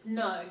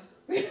 No.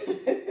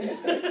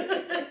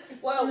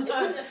 Well, it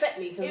wouldn't affect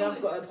me because It I've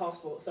would- got a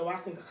passport, so I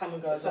can come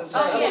and go as That's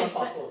long what as I'm I saying. I yes.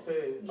 want a passport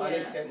too. I need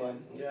Yeah. to get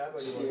one. Yeah, I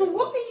really want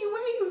What one. are you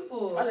waiting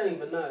for? I don't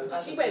even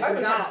know. She went I for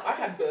haven't that. had- I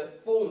had the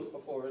forms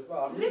before as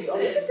well. I'm really Listen.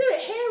 You honest. can do it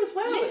here as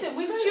well. Listen, It's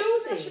with so dual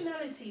easy.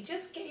 nationality,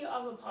 just get your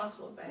other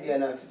passport, babe. Yeah,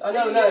 no. Just No,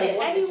 get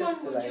it's anyone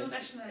just with delay. dual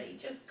nationality,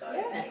 just go.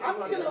 Yeah, and get I'm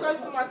your gonna other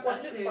go for my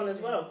passport. Guadeloupe one as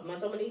well, my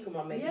Dominican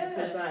one maybe, Yeah.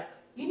 because like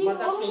You need my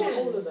dad's from options.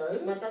 all of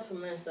those. my dad's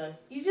from there, so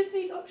You just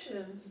need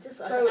options. just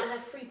So- I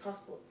have 3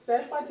 passports. So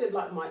if I did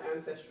like my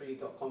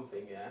ancestry.com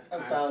thing, yeah,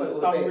 And found for all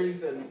the some bits.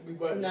 reason we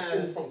weren't No.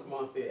 all from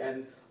Kumasi,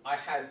 and I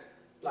had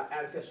like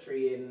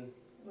ancestry in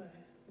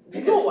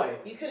You Norway.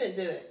 You couldn't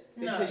do it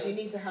No. because you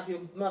need to have your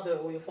mother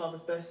or your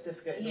father's birth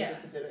certificate in Yeah.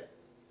 order to do it,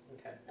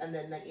 Okay. and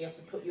then like, you have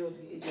to put your.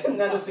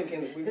 Now just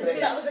thinking, we Because if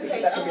that was the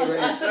case, that could be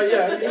arranged. Oh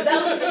yeah. If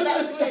that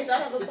was the case,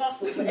 I'd have a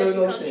passport for No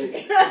every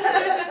nonsense.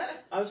 country.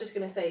 I was just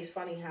going to say, it's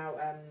funny how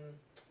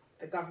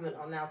the government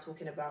are now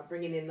talking about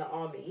bringing in the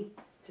army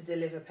to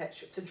deliver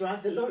petrol, to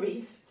drive the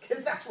lorries,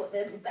 because that's what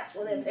they're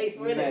paid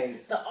for, innit?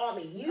 Mate. The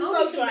army, you Army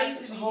go can drive,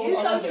 basically you do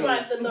go anything.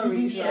 drive the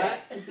lorries, Yeah. right?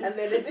 And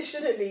then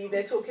additionally,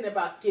 they're talking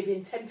about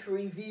giving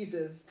temporary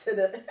visas to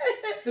the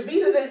The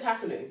visa that's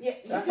happening. yeah. You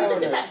That's see the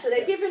foreigners. back, so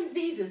they're giving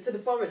visas to the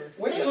foreigners.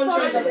 Which The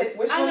countries are foreigners- they?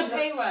 Which And a countries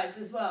pay rise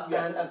as well. are,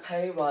 and a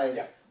pay rise?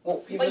 Yeah.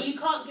 What people? But you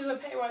can't give a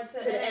pay rise to,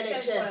 To the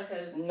NHS, NHS.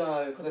 workers.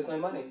 No, because there's no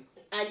money,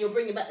 and you're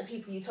bringing back the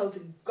people you told to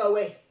go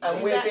away.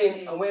 and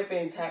Exactly. we're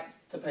being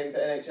taxed to pay the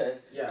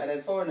NHS, Yeah. and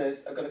then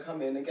foreigners are going to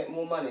come in and get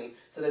more money.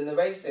 So then the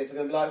racists are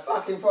going to be like,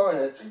 "Fucking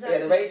foreigners!" Exactly.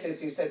 Yeah, the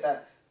racists who said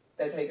that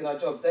they're taking our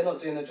jobs, they're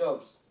not doing their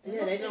jobs.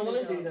 Yeah, they don't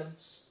want to do them.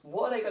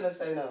 What are they going to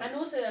say now? And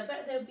also, I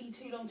bet they'll be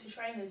too long to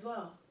train as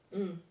well.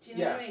 Mm. Do you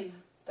know what I mean?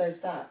 There's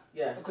that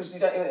Yeah. because you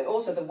don't even.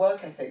 Also, the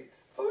work ethic.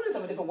 Foreigners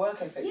have a different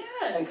work ethic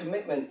Yeah. and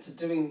commitment to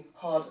doing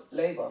hard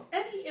labour.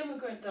 Any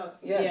immigrant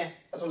does. Yeah,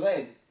 that's what I'm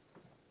saying.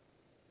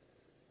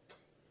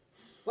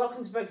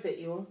 Welcome to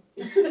Brexit, you all.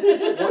 What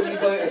you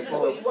voted This is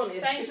what you for.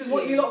 wanted. Thank This is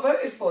what you lot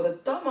voted for. The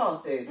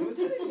dumbasses. We were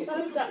telling you.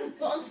 So dumb.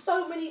 But on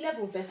so many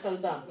levels, they're so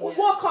dumb. What's-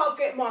 Why can't I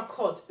get my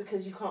cod?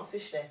 Because you can't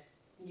fish there.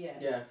 Yeah.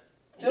 Yeah.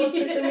 That was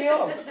pissing me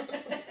off.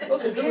 That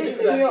was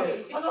pissing me off.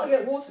 I can't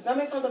get water. How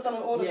many times I've done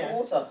an order Yeah. for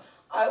water?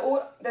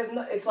 There's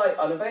no. It's like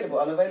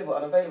unavailable.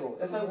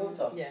 There's no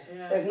water. Yeah.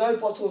 Yeah. There's no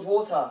bottled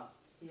water.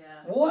 Yeah.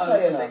 Water, Oh,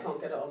 you because they know.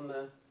 can't get it on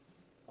the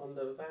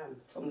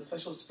vans. From the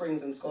special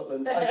springs in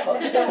Scotland. I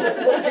can't.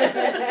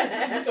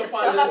 To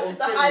find a little The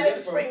spring Highland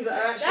different. Springs are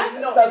actually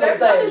That's- not. That's what I'm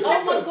saying.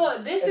 Oh my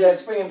god, this Is there a is.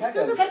 spring in There's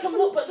Peckham? a Peckham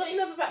Water, but don't you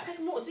know about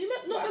Peckham Water? Do you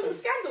not remember the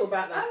scandal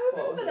about that? I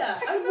remember that. I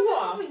Peckham remember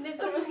Water. something. There's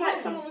And it was something like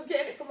wrong. someone was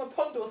getting it from a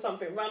pond or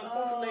something round the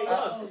corner from their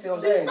yard. See what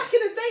I'm saying? Back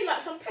in the day,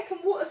 like some Peckham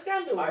Water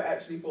scandal. I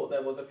actually thought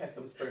there was a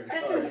Peckham Spring.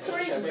 Peckham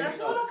Sorry. Springs, Yeah, I maybe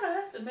feel not. like I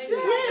heard it. Maybe. Yeah,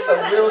 it A was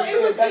like- real it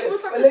spring was- in Peckham. it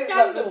was like a But look,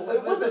 scandal. the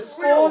It wasn't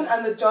scorn real.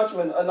 and the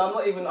judgment, and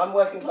I'm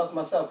working class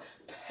myself.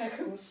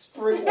 Peckham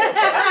spring water.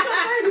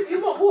 If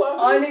you want water,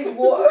 I need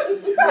water.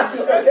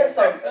 Go get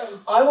some.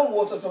 I want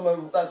water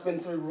that's been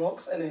through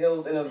rocks and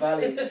hills in a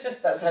valley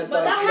that's had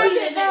But that like.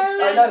 has the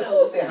next. I know, of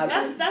course it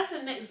hasn't. That's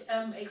the next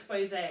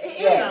expose. It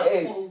Yeah,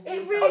 it is.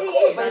 It really Of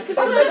course, is. but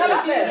Because they've had a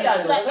like, few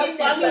scandals. like, They've had in few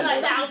there,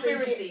 scandals. like,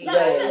 Conspiracy. Like,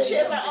 Yeah, all yeah, that shit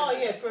yeah. about, oh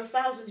yeah, for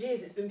 1,000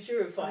 years it's been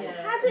purified. Yeah.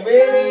 Has it?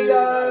 Really No.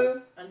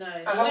 though? I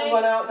know. I haven't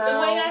run out The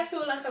way now. I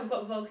feel like I've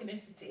got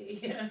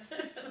volcanicity.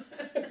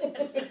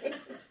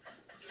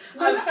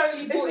 I'm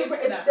totally bought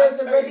into that.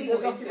 There's I'm already a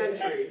totally bought into it.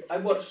 documentary. I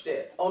watched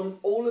it on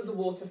all of the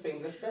water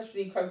things,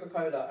 especially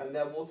Coca-Cola and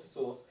their water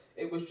source.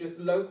 It was just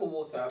local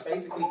water,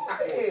 basically Of course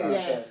tap it water.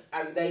 is. Yeah.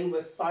 And they were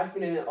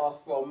siphoning it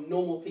off from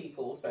normal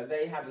people, so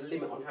they had a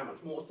limit on how much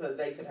water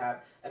they could have,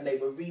 and they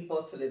were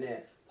rebottling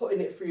it, putting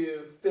it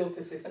through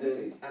filter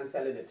systems, and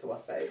selling it to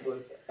us that it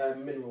was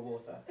mineral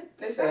water. That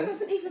Listen,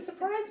 doesn't even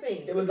surprise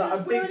me. It was like a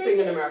Because big where are thing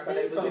they in America.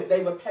 getting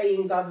They were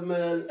paying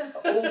government,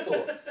 all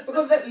sorts.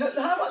 because look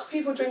how much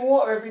people drink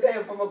water every day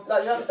from like you know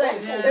what I'm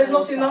saying. Yeah. There's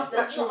not enough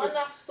There's natural. not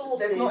enough sources.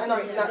 There's not enough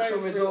for it to natural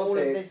go through all of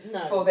resources this.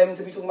 No. for them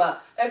to be talking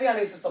about. Everyone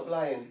needs to stop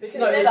lying. Because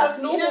No, they're it's like, just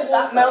you normal know, water.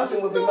 That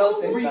mountain would be normal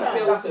melting.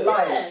 water. That's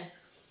lies. Yeah.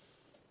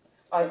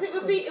 Because it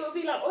would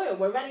be like oil.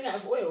 We're running out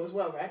of oil as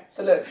well, right?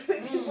 So look,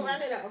 We're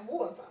running out of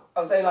water. I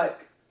was saying like,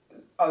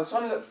 I was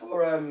trying to look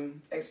for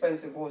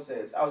expensive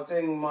horses. I was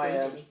doing my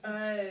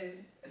Oh.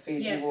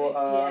 Fiji Yeah, water.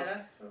 yeah,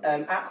 that's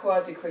probably.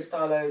 Acqua di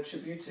Cristallo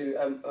Tributo,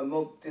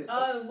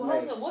 Oh, well,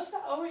 hold on. What's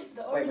that orange?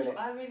 The Wait a orange. minute.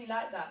 I really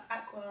like that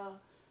aqua,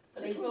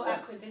 but they Which spell one's that?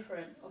 aqua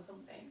different or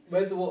something.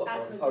 Where's the water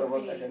Aqua from? Hold on one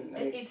di- second.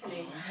 Let me-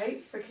 Italy. I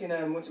hate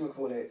freaking what do we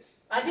call it?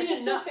 I Did you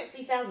didn't still know.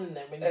 60,000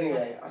 then? When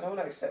Anyway, I don't want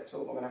to accept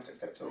all. I'm gonna have to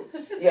accept all.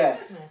 Yeah,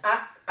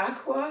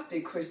 Acqua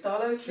di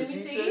Cristallo Let me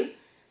Tributo. see.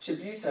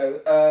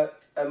 Tributo.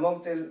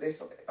 Mog di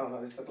this. Oh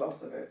no, this is the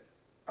glass of it.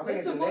 I think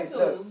Where's it's in the this.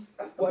 bottle? Look,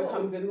 that's the What bottle.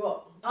 comes in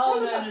what? Oh,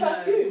 That was no, like no,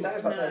 perfume. no. That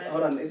is like No.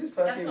 hold on, is this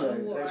That's perfume not the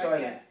though? water They're I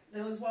trying it. get.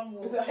 There was one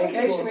more. Is it In holy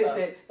case you water? missed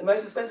it, the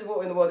most expensive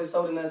water in the world is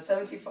sold in a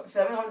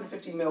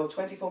 750ml,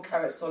 24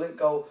 carat solid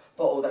gold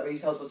bottle that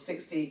retails for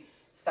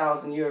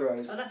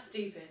 €60,000. Oh, that's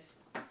stupid.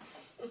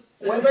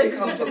 So Where's you're it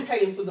come basically from? just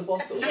paying for the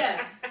bottle.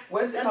 Yeah.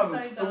 Where's it That's come so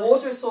from? The dumb.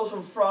 water is sourced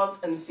from France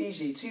and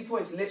Fiji, 2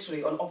 points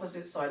literally on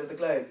opposite side of the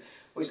globe,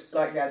 which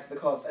likely adds to the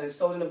cost, and is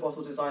sold in a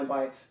bottle designed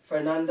by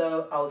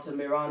Fernando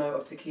Altamirano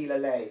of Tequila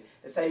Ley,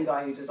 the same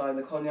guy who designed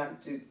the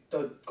Cognac du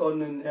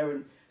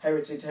Dogonin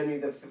Heritage Henry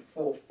IV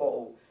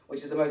bottle,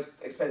 which is the most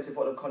expensive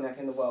bottle of cognac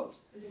in the world.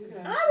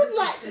 I would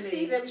like to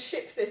see them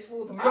ship this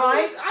water. Right.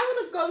 I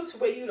want to go to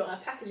where you lot are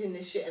packaging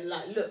this shit and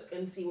like look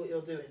and see what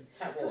you're doing.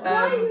 Tap Why water.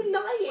 are you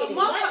lying? It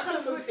Mark might up come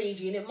some from fruit.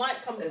 Fiji and it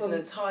might come There's from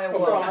an entire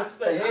from world. France,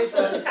 So but here's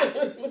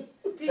a,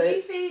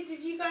 Did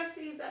you guys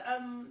see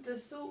the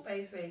Salt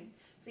Bay thing?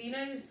 So you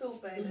know the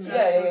Salt Bay? The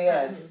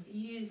Yeah.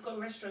 You've got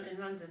a restaurant in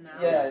London now.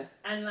 yeah.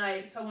 And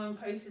like someone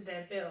posted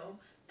their bill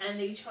and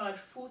they charged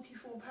 £44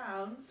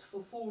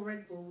 for 4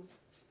 Red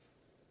Bulls.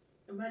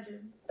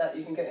 Imagine. That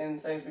you can get in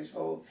Sainsbury's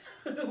for.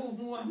 I'm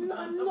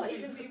not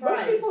even When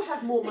surprised. people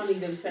have more money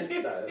than sense,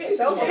 though,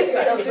 They'll pay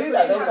it, they'll do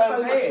that, they'll have go so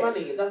and much pay it.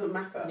 money, it doesn't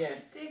matter. Yeah.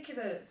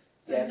 Ridiculous.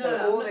 So Yeah, no, so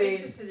I'm all not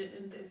these- interested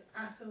in this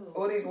at all.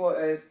 All these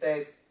waters,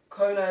 there's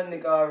Kona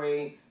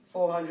Nigari,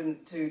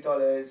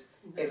 $402.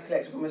 It's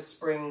collected from a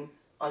spring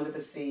under the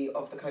sea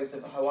off the coast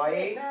of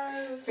Hawaii.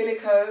 No.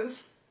 Filico,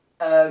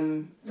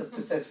 just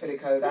says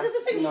Filico, that's Because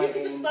the thing is, you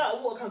could just $219. start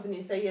a water company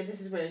and say, yeah,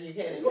 this is where you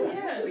get it.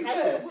 Yeah, to be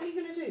fair. What are you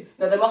going to do?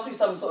 No, there must be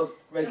some sort of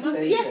must be-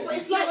 regulation. Yes, but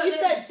it's Yeah, like but you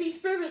then- said,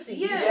 Seaspiracy.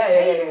 You Yeah. just Yeah,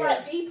 pay yeah, the yeah,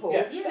 right people.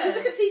 Yeah. Because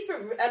look at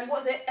Seaspirit, and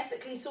was it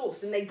ethically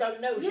sourced? And they don't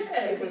know if it's Yeah.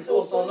 ethically It's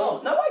sourced or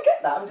not. No, I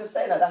get that. I'm just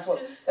saying that that's what.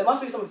 Just- There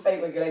must be some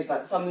fake regulation,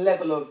 like some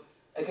level of.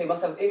 Okay,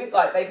 must have. Even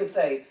like they could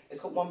say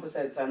it's got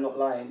 1%, so I'm not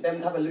lying. Them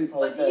to have a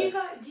loophole. But So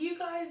do you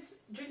guys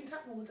drink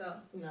tap water?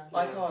 No.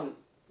 I can't.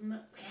 No.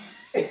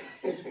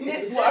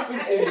 What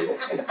happened to you?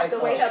 I The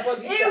way can't. her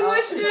body It set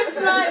was up.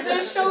 just like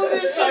the shoulder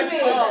shimmy.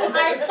 can't.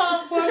 I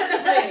can't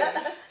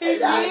possibly.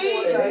 It's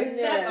actually,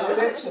 Yeah.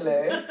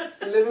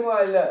 literally, living where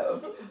I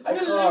live, I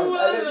can't.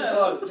 I literally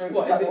can't drink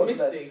What, tap is it water.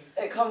 misty?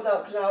 It comes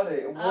out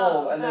cloudy, warm,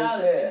 Oh, and then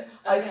cloudy. clear.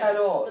 I Okay.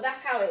 cannot. But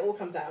that's how it all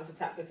comes out of the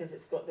tap because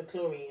it's got the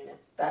chlorine in it.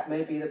 That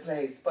may be the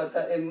place, but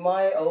that in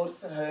my old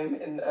home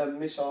in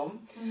Misham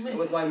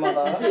with my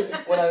mother,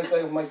 when I was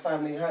going with my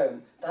family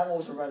home, that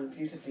water ran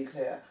beautifully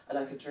clear, and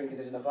I could drink it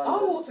in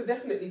abundance. Our water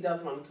definitely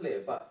does run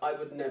clear, but I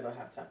would never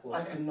have tap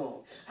water. I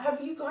cannot.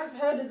 Have you guys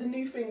heard of the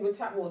new thing with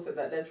tap water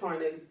that they're trying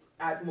to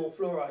add more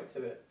fluoride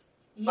to it?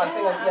 Yeah, I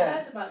think I- yeah. I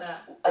heard about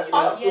that. And you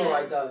know what Yeah.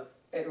 fluoride does?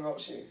 It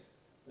rots you.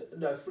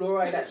 No,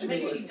 fluoride actually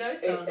Makes you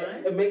docile,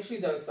 right? it makes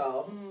you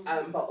docile,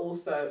 Mm. but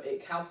also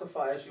it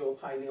calcifies your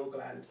pineal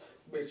gland,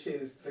 which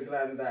is the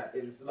gland that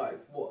is like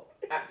what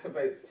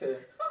activates to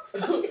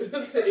to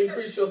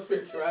increase your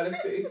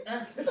spirituality.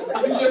 I'm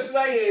just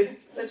saying,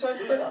 They're trying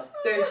to kill us.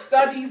 there's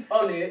studies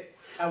on it,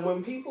 and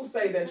when people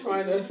say they're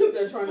trying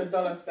to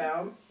dull us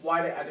down,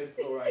 why they added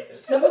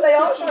fluoride? No, but they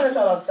are trying to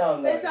dull us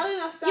down They're though. telling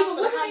us Yeah, that but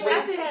for what the do you high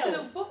add it to sell.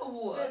 the bottled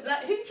water?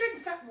 Like, who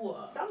drinks tap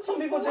water?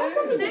 Some people do.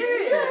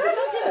 Serious?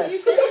 Yeah. You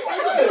do.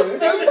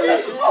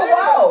 Oh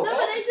wow! No,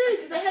 but they do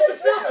because they have the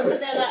filters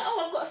and they're like,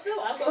 oh, I've got a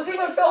filter. I've got Because a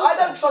even filter. Phil, I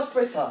don't trust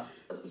Brita.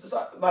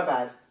 My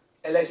bad.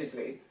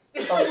 Allegedly.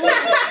 Something.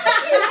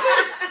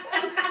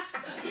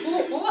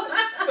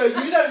 So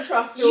you don't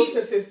trust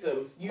filter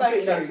systems? You Thank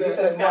think you. that's You a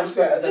said it much scam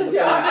better than the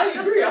Yeah, I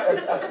agree. That's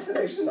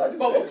assassination. I just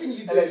But said. what can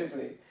you do?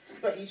 Allegedly.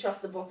 But you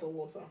trust the bottled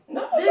water.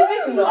 No, I This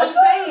is don't. what I I'm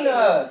don't. saying.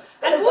 And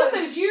And it's also,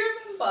 like- do you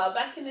remember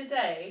back in the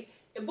day,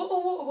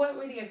 bottled water weren't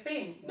really a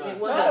thing? No. It No.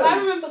 wasn't. I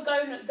remember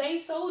they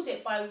sold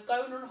it by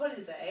going on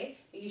holiday.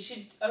 You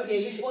should only Yeah,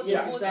 you drink should- bottled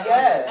yeah, water. exactly.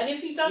 Yeah. And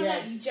if you done Yeah.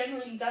 that, you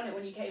generally done it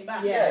when you came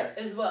back. Yeah.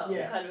 As well,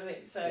 Yeah. kind of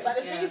thing. So, But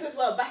the yeah. thing is as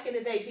well, back in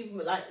the day, people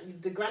were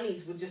like the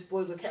grannies would just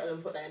boil the kettle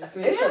and put that in the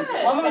fridge. Listen,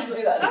 Yeah. my mum used to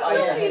do that. I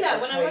used still to do hate that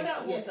the when I run taste.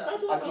 out of Yeah, water. so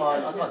do I can't.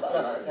 I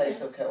don't like the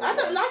taste of kettle. I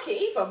don't like it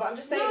either, but I'm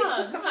just saying, if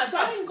push comes to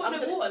shove, I ain't got I'm no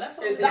gonna- water. That's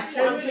all. It's That's what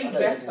I'm generally drinking.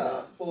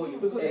 better for you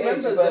because It is,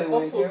 remember you're the burning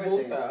bottled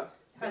impurities. water,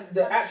 Has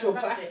the actual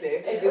plastic.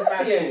 plastic It's is bad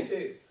bad for you.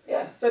 too.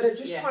 Yeah. So they're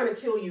just Yeah. trying to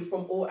kill you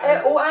from all All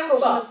angles.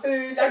 angles from But the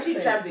food. Sajid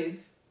everything. Javid,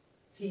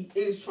 he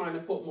is trying to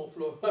put more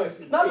fluoride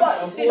into No, our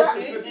but water that,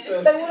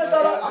 system. they want to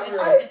dull us.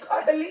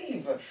 I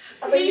believe.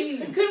 I believe.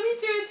 Could we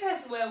do a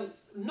test where,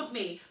 not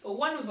me, but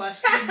one of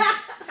us drinks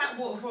tap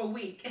water for a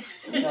week?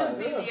 No.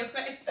 See the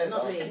effect.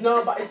 Not me.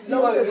 No, but it's You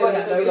won't, longer you won't,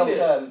 than it's that, going to be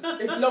though, long innit?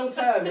 term. It's long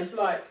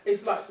term.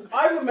 It's like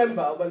I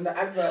remember when the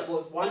advert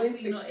was 1 in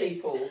Obviously 6 not it.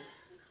 people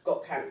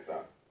got cancer,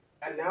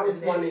 and now it's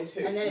And then- 1 in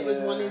 2. And then it was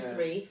 1 in Yeah.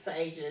 3 for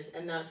ages,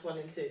 and now it's 1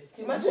 in 2. Can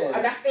you imagine?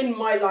 And that's in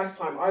my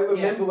lifetime. I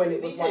remember when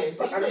it Me was too, 1 in me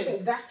 6, and I too.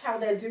 think that's how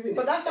they're doing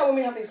But it. that's how when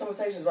we have these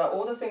conversations about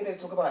all the things they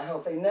talk about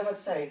health, they never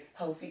say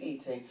healthy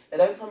eating. They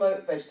don't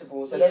promote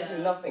vegetables. They don't do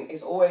Yeah. nothing.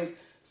 It's always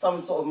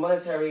some sort of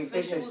monetary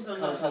Vegetables business are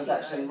kind of nasty,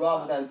 transaction though.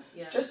 rather than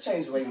Yeah. just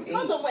change the way you eat.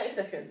 Hold on, wait a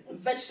second.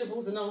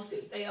 Vegetables are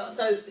nasty. They are.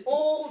 So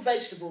all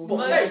vegetables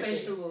What, are most nasty?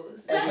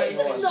 vegetables. That Every is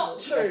just one. not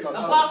true. That's not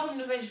true. Apart from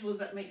the vegetables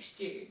that make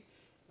stew.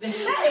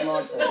 That is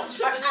just not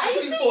true. I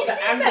actually thought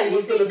the angle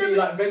was going to be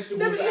like vegetables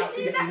No, but you are out to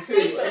see get that you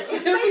too. statement?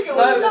 It makes me No,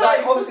 laugh.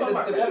 like obviously the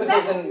chemicals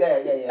That's- in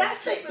there, yeah. That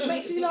statement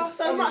makes me laugh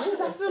so much because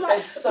I feel like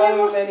There's so there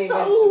are many so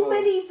vegetables.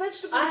 many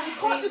vegetables. I You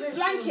can't hate just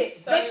blanket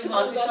vegetables so vegetables.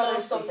 Auntie are Shannon,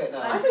 nasty. stop it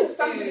now. I think do.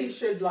 somebody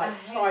should like I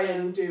hate try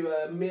them. and do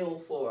a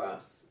meal for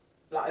us.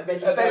 Like a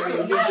vegetable-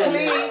 vegetarian Yeah. vegan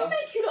Please. meal. Let's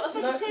make you lot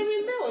a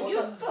vegetarian meal and you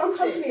Well, Some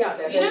company out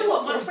there. You know there's what,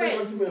 lots my of friends,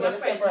 vegetable my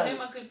meals. friend- friend, brand? you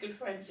know my good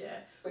friend, yeah.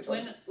 Which one?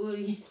 When well,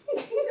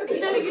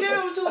 you know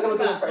what I'm I talking got a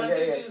good about. friend, My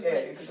yeah, good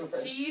friend. yeah, good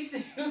friend. She used to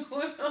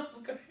when I was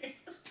growing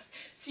up,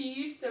 she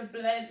used to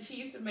blend. She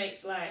used to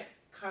make like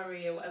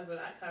curry or whatever,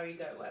 like curry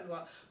goat,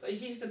 whatever. But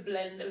she used to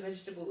blend the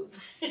vegetables.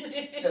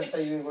 Just so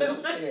you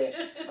wouldn't see it.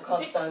 I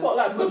can't stand. What,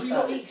 like, I would can't you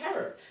not stand eat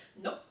carrots?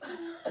 Nope.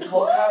 and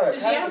whole carrot. So she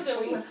Carrots has are to.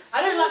 sweet.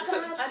 I don't like So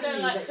cooked. bad I for don't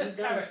you like that you cooked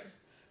don't. carrots.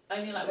 I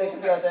only like They raw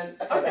can be carrots.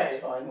 identical. Okay, Okay. that's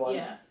fine. One.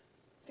 Yeah.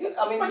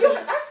 I mean, But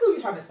I saw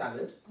you have a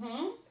salad.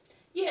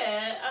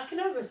 Yeah, I can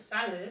have a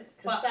salad,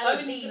 but salad,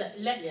 only people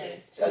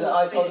lettuce. and or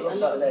I told her spinach.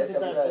 about lettuce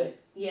the other day.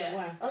 Yeah.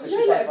 Wow. Oh, Because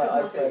you she know tries lettuce my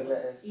is iceberg nothing.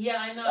 lettuce. Yeah,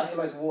 I know. That's the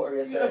most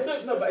wateriest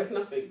lettuce. No, but it's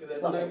nothing. There's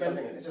It's no nothing.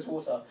 benefit. It's just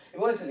water. If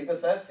you wanted to, if you're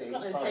thirsty. It's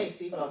got no fine, taste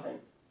but either. Nothing.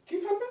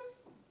 Cucumbers?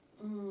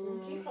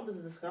 Cucumbers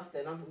are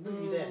disgusting. I'm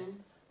with you there.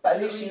 But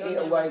at least you eat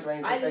a wide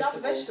range of I vegetables.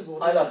 love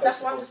vegetables. I love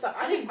That's why I'm vegetables. just like,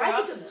 I think I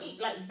could just broccoli.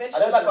 eat like I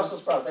vegetables. don't like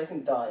Brussels sprouts. They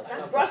can die.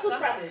 That's Brussels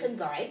disgusting. sprouts can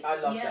die. I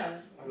love Yeah.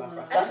 that. I love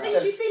that. And That's the thing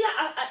is, you just- see,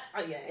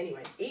 like, yeah.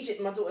 Anyway,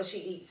 Egypt, my daughter, she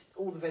eats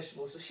all the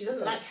vegetables, so she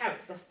doesn't like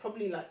carrots. That's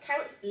probably like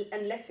carrots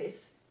and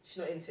lettuce. She's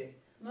not into.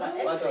 But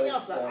No. everything don't,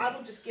 else, like, no. I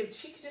would just give.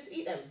 She could just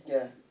eat them.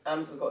 Yeah,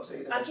 Ams has got to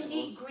eat the I vegetables. can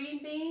eat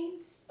green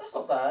beans That's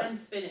not bad. and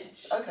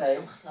spinach. Okay,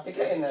 Oh, I love you're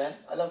getting there.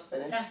 I love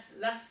spinach.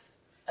 That's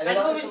And and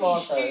I like a obviously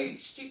tomato,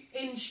 stew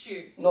in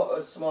stew. not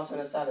a tomato in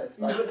a salad.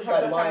 You Like, wouldn't like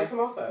have just my had a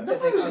tomato? No.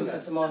 addiction to No.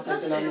 tomatoes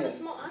and Sometimes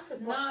onions. I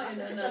could No, put- I no, could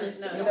no, sit no, down and no.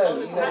 stick it You on know, all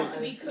the you It know. time. has to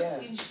be Yeah.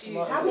 cooked in stew.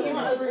 Tomatoes How can you and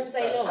want us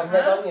all day long? And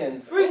red huh?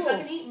 onions. Fruits, I Oh.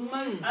 can eat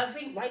most. I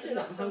think Why do you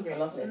not? lots I'm of hungry.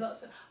 Lovely.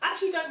 lots of. I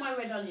actually don't mind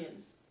red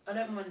onions. I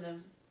don't mind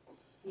them.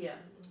 Yeah,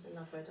 I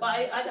love red but I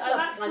onions. just like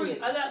love fruit. onions.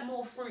 I like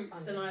more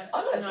fruits than I.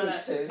 I like than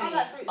fruits too. I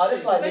like fruits I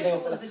just too. like living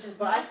off Vegetables the. are just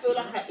But I feel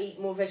nasty. like I eat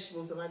more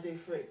vegetables than I do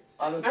fruits.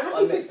 I'm a, And I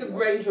I'm think it's the mixing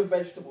range of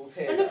vegetables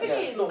here. And the though. thing Yeah,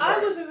 is, it's not I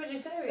right. was a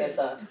vegetarian. There's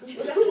that.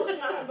 Well, that's what's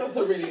That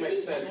doesn't really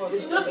make sense.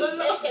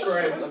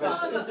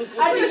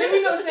 Actually, let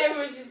me not say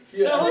vegetarian.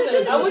 Yeah. No, I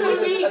wasn't. I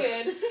wasn't Yeah.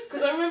 vegan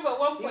because I remember at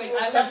one point You were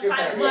I left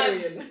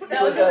pescatarian.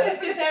 I was a Was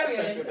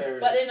pescatarian, Pescatarian.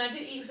 but then I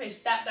didn't eat fish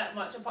that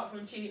much apart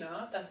from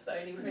tuna. That's the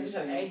only fish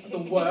I ate. The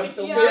worst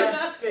of Yeah, worst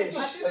that's- fish.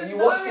 I didn't You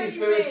know watch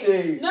anything.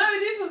 Seaspiracy. No,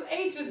 this was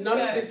ages None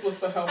ago. of this was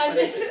for health And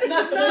benefits.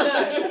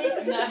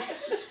 no.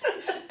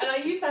 And I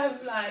used to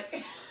have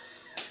like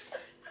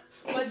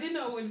my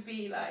dinner would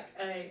be like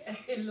a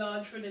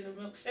large vanilla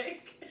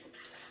milkshake.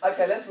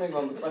 Okay, let's move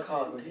on because I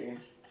can't with you.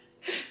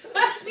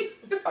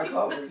 I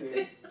can't with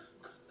you.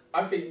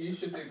 I think you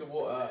should do the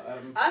water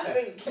I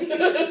test. think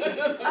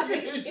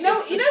you know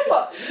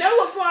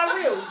what for our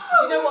reels.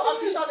 Do you know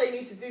what Auntie Sade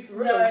needs to do for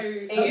reels? No.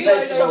 You Eat know,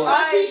 vegetables.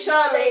 Auntie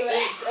Sade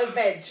eats a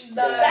veg.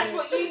 No. That's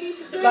what you need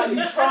to do. Like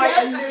you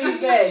try a new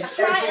veg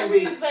Try a every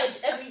new week. veg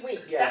every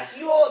week. Yeah. That's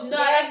your No,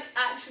 yes.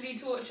 that's actually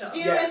torture.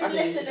 Viewers Yeah, I and think you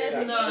should do listeners,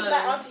 that. if No. you would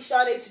like Auntie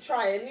Sade to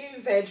try a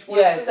new veg,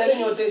 once Yeah, a send in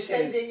week, your dishes.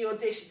 Send in your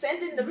dish.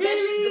 Send in the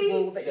Really?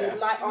 vegetable that you would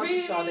like Auntie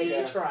Really? Sade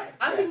Yeah. to try.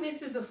 I Yeah. think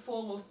this is a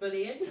form of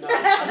bullying. No, I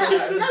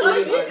think that's a No,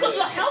 brilliant you've got idea.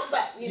 your health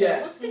back. You Yeah.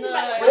 know, what's thinking No.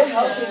 about We're your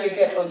help- helping you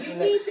get onto You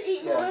the need next. to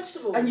eat more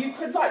vegetables. And you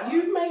could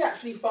you may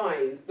actually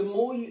find the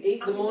more you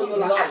eat, the more you're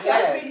like, Like, actually, I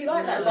yeah. really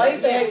like that. Because I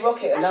used to hate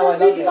rocket and now I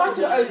Actually, love really it. like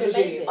an It's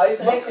amazing. aubergine. I used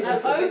to hate because you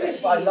Aubergine. cook it,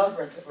 but I love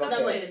rocket. No,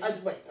 rocket.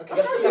 wait, okay.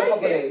 You have to I cook it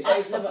properly. It's very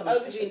No, soft. but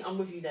aubergine, I'm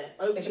with you there.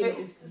 It's a Aubergine bit-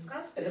 is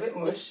Disgusting. It's a bit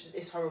mush.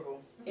 it's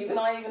horrible.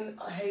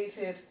 I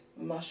hated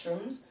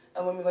mushrooms,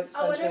 and when we went to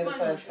Oh, I Sanctuary don't the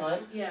mind first time,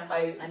 mushrooms. Yeah. I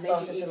I made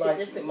started you to eat it like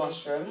differently.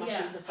 mushrooms. Yeah.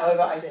 Mushrooms are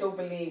However, I fantastic. still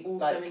believe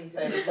Also like many they're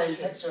the different same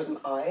mushrooms. texture as an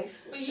eye.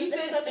 But you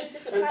There's said so many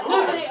different No, types no,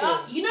 of but they are.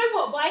 mushrooms. You know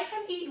what? But I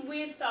can eat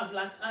weird stuff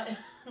like I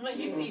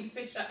used to eat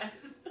fish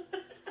eyes.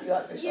 You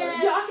like fish Yeah.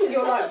 eyes? Yeah, I think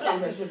you're That's like a some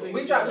black vegetables. food.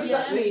 We Yeah.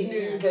 just need new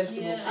Yeah.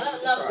 vegetables. Yeah. I don't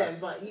to love try. them,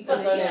 but you There's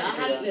guys, no yeah, need I to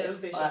do have that. eaten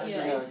fish. I actually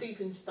Yeah, know. in soup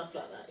and stuff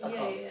like that. I Yeah,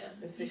 can't. yeah.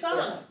 The You fish can't.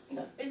 broth.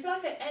 No. It's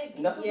like an egg.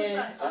 No. It's almost Yeah,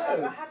 like-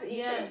 I haven't eaten.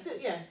 Yeah.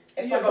 Yeah.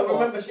 It's Yeah, like but a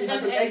remember what? she has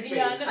an An egg egg, thing.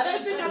 yeah, I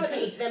don't think I would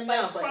eat them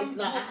now, but Crumb-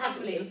 like, I haven't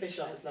crumbly. eaten fish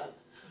eyes. Like,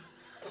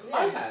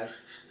 I yeah. have.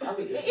 I've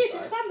eaten It is. fish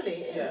It's eyes. crumbly.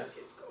 It is. Yeah.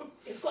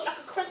 It's got like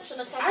a crunch and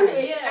a And crumbly.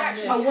 it Yeah.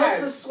 actually I want has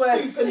to swear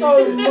super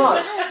so nutrients.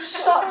 much.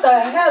 Shut the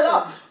hell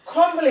up.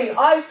 Crumbly.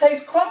 Eyes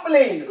taste crumbly.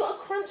 It's got a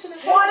crunch and a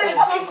Why are they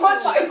fucking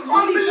crunchy and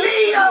crumbly?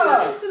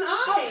 It's an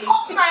Shut eye.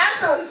 up,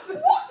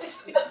 man.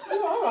 What?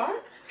 Oh, all right.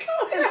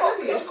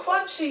 It's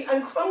crunchy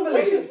and crumbly.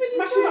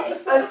 Mash it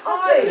up the An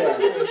eye.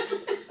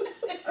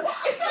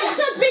 It's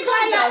not a big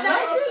eye like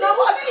that. No,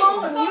 I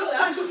can't. You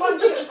said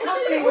crunchy and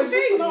crumbly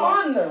with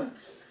fun.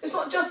 It's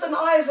not just an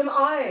eye, it's an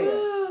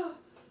eye.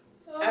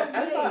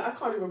 I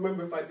can't even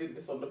remember if I did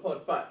this on the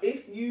pod, but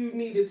if you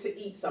needed to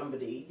eat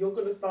somebody, you're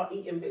going to start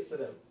eating bits of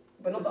them.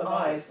 But not to the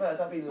survive. eye first.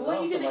 That'd be the But what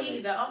are last you on my going to eat?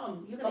 list. The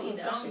arm. You're going to eat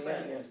the arm Something first.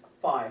 fleshy, yeah.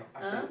 Thigh, I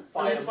Huh? think. So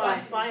Thigh and bum.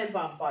 thigh and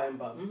bum. Thigh and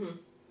bum.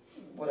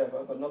 Mm-hmm.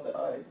 Whatever, but not the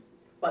eye.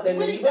 But then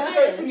when Really you go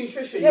dying. for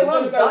nutrition, Yeah, you're well,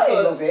 going I'm to go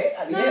dying for of it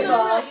at the No, end.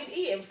 no, you'd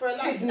eat it for a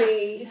like Kidney.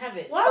 snack. You'd have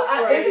it. Why But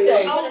at would this you?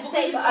 stage- Oh, At because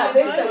this it's At fine.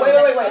 this stage,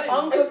 Fine. wait. Fine.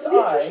 Uncooked It's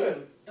eye.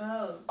 nutrition.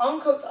 Oh.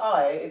 Uncooked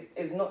eye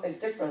is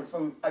different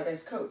from, I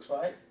guess, cooked,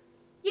 right?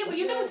 Yeah, but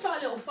you're going to start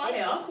a little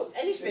fire. Uncooked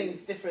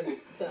anything's different.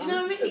 To, You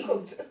know what I to mean?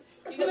 cooked.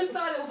 You're going to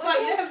start a little fire.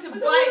 You don't have to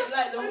bite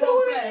like the raw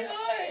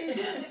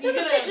flesh. You're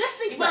gonna, Let's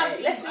think you about might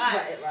it. Let's eat think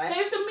about it, right?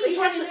 So if the So meat's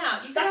you have running to-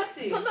 out, you That's, have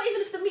to. but not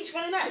even if the meat's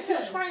running out. If Yeah.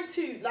 you're trying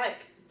to like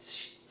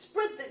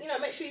spread the,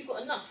 make sure you've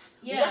got enough.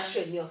 Yeah.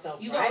 Ration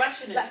yourself. You right? got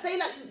ration it. Like say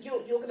like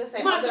you're gonna say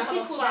You might I'm gonna have to have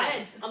a pickle the five.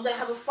 head. I'm gonna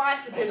have a 5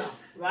 for dinner,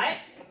 right?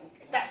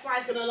 That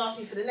 5's gonna last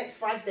me for the next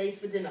 5 days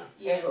for dinner.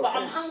 Yeah. But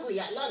I'm hungry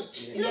at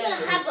lunch. Yeah. You're not Yeah.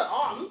 gonna have an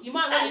arm. You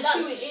might At want to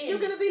chew lunch, it in. you're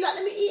gonna be like,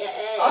 let me eat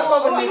it. I'd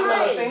rather leave it on a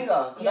Right.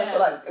 finger. Because I Yeah. feel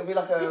like it'd be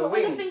like Yeah, a but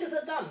when the wing. fingers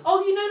are done.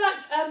 Oh, you know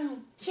like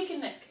chicken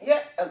neck.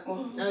 Yeah.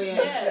 Oh, yeah.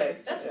 Yeah, Okay.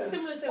 that's Yeah.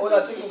 similar to. Or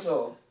like chicken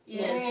claw.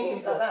 Yeah, Yeah,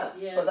 chicken Like that.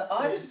 Yeah. But the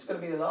eye is just going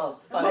to be the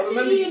last. But Imagine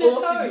remember, eating you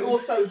a toe.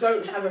 also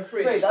don't have a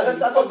fridge. Fridge. so I don't, you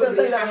that's what I was going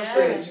to say. probably- Like a Yeah.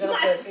 fridge. You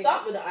might have to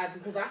start with the eye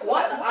because I feel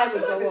Why? like the I eye feel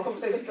would like go this off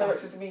conversation is quicker.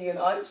 directed to me and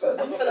eyes first.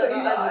 I I'm not feel going like to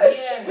the eat eyes eye. would,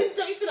 Yeah.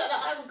 Don't you feel like the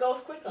eye would go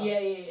off quicker?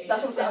 Yeah.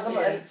 That's what I'm saying. I'm talking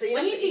about. So you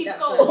When have you to see eat that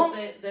skulls,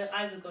 first. the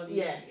eyes are gone.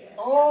 Yeah.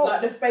 Oh.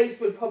 Like the face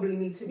would probably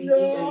need to be No.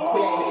 eaten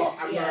quickly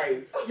and Yeah.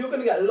 brain. You're going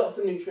to get lots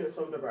of nutrients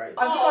from the brain.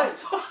 I feel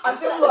like I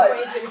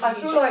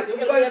feel like you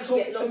guys are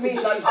talking to me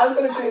like I'm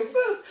going to do it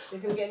first. You're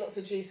going to get lots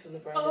of juice from the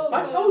brain. Oh, as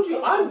well. I told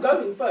you I'm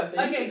going first.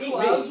 And Okay, you can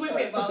cool. eat I me. was with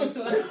it, but I was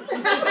good.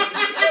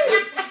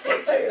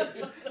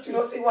 Do you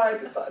not see why I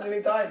just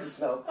suddenly died just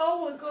now?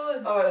 Oh my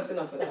god. All right, that's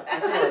enough of that.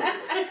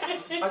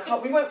 I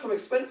can't. We went from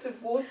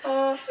expensive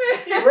water,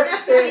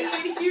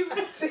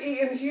 Brexit, to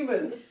eating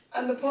humans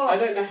and the I past.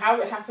 don't know how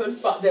it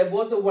happened, but there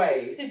was a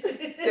way.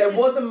 There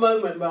was a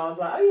moment where I was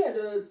like, oh yeah,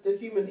 the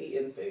human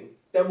eating thing.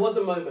 There was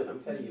a moment, I'm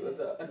telling you, it was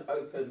an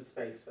open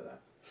space for that.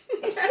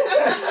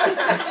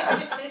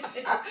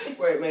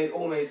 Where it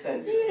all made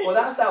sense. Well,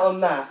 that's that on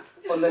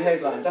the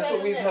headlines. That's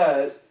what we've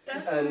heard.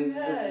 That's what we And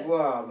heard.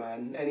 wow,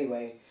 man.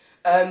 Anyway,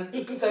 so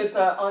it's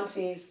the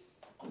aunties.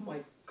 Oh my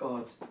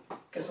god.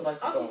 Guess what I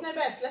forgot? Aunties know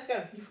best. Let's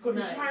go. You've got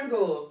No. the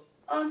triangle.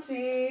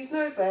 Aunties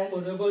know best.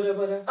 Buddha, Buddha,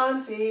 Buddha.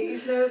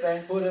 Aunties know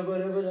best. Buddha,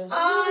 Buddha, Buddha.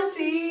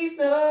 Aunties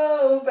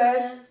know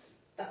best.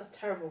 That was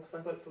terrible because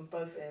I got it from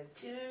both ears.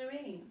 Do you know what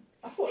I mean?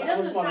 I thought It that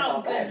was doesn't one of sound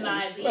our good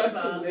best, live either.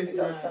 personally. It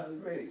does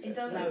sound really good. It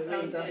doesn't No, it sound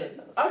really good.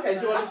 doesn't. Okay,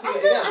 do you want to see it I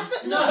again?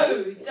 feel No, Let's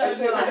don't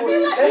do it. I do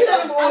feel like Let's you do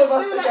it don't- all of I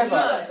us feel like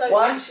together. you don't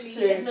One, actually two,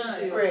 listen to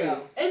three.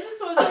 yourselves. Is this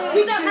what I'm We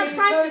saying? don't have Aunties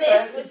time know for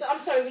best. this. I'm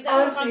sorry, we don't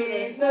have time for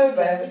Aunties this. know We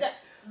best.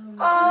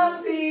 don't-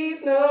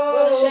 Aunties We're on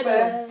a know schedule.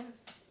 best.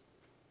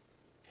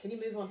 Can you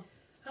move on?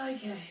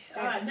 Okay.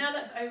 Alright, now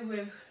that's over with.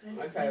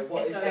 Okay, Let's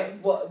what get is going.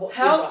 that? What's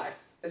the How- advice?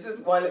 This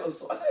is my little.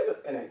 I don't even.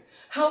 Anyway,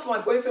 help! My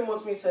boyfriend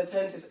wants me to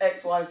attend his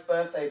ex-wife's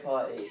birthday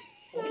party.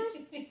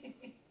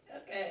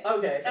 Okay.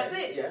 Okay. That's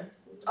it? Yeah.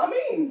 I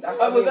mean, that's.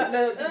 Oh, what was I mean.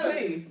 that the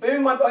plea? Been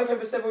with my boyfriend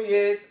for several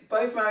years.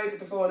 Both married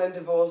before and then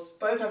divorced.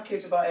 Both have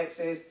kids with our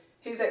exes.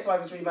 His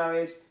ex-wife is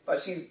remarried, but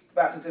she's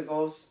about to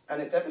divorce,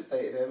 and it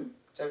devastated him.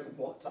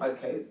 What?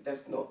 Okay,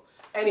 let's not.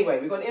 Anyway,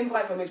 we got an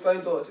invite from his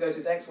grown daughter to go to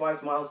his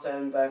ex-wife's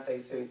milestone birthday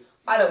soon.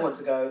 I don't want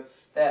to go.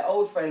 They're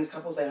old friends,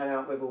 couples they hang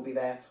out with will be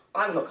there.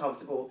 I'm not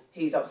comfortable.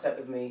 He's upset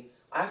with me.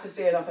 I have to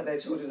see enough at their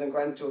children's and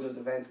grandchildren's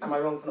events. Am I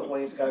wrong for not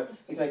wanting to go?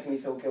 He's making me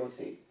feel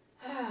guilty.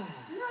 No,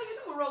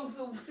 you're not wrong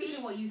for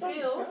feeling what you Stop,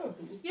 feel. go.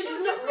 You're She's not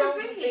not just wrong for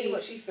feeling feeling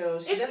what she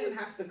feels. She If doesn't you-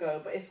 have to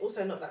go, but it's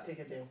also not that big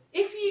a deal.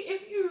 If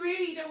you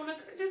really don't want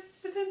to go, just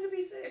pretend to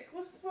be sick.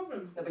 What's the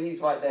problem? No, but he's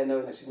right there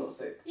knowing that she's not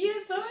sick. Yeah,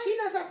 so. She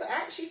knows how to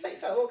act. She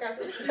fakes her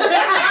orgasms.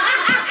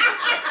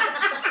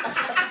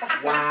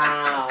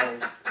 Wow.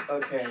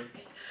 Okay.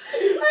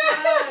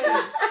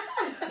 No.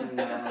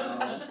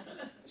 No.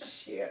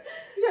 Shit.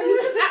 Yeah, you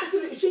could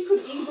absolutely. She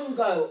could even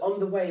go on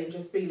the way and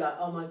just be like,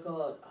 "Oh my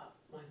god,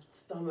 my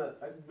stomach.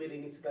 I really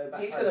need to go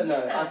back." He's home." gonna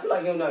know. I feel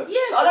like he'll know.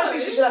 Yes, So I don't no.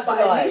 think she should have to But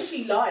at lie. least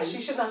she lied.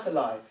 She shouldn't have to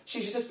lie.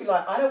 She should just be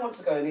like, I don't want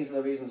to go, and these are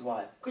the reasons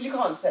why. Because you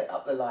can't set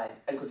up the lie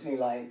and continue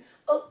lying.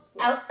 Oh,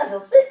 I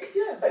feel sick.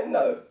 Yeah. Like,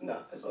 no,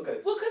 it's not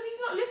good. Well, because he's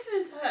not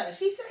listening to her.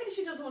 She's saying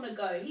she doesn't want to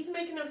go. He's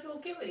making her feel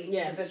guilty.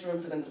 Yeah. So there's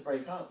room for them to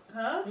break up.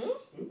 Huh? Hmm?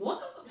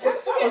 What?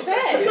 That's not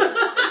fair.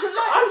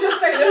 I'm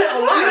just saying a little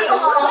You're lie.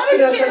 not asking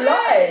her to get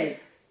lie.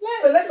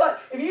 So let's like,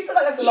 if you feel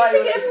like you have to You lie,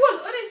 think you're-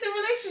 everyone's honest in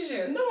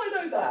relationships? No, I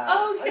know that.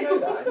 Oh, okay. I know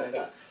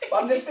that.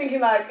 But I'm just thinking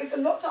like, it's a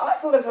lot to. I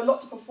feel like it's a lot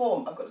to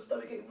perform. I've got to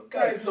start getting No,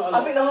 going. it's not a I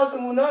lot. think the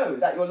husband will know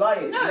that you're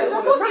lying. No, You don't of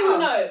wanna- course he will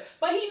know.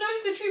 But he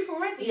knows the truth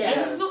already, Yeah.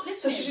 and he's not So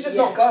listening. she should just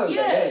Yeah. not go.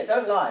 Yeah. Then, innit?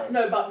 Don't lie.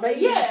 No, but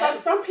maybe Yeah.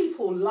 some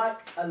people like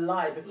a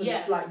lie because Yeah.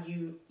 it's like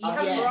you You are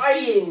have an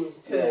trying excuse.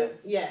 to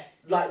Yeah.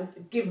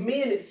 like give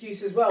me an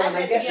excuse as well. And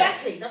I then, get that.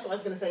 exactly, that's what I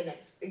was going to say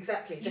next.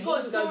 Exactly. So You he got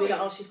a can go and be like,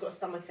 story. oh, she's got a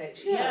stomach ache.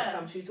 She Yeah. can't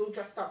come. She's all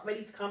dressed up,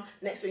 ready to come.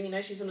 Next thing you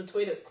know, she's on the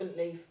toilet, couldn't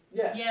leave.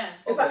 Yeah. Yeah.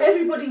 It's like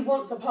everybody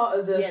wants a part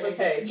of the Yeah, they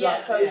bouquet. do. Like,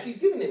 Yeah, so yeah. she's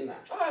giving him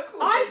that. Oh, cool.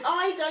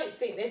 I don't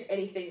think there's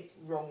anything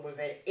wrong with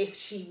it if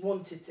she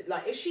wanted to.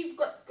 Like, if she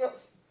got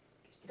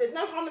there's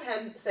no harm in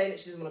her saying that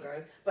she doesn't want to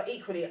go, but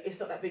equally, it's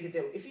not that big a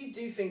deal. If you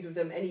do things with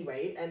them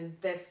anyway and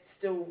they're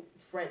still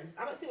friends,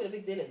 I don't see what the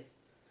big deal is.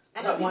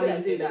 I know Like people one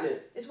that do evening, that. innit?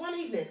 It's one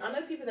evening. I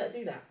know people that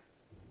do that.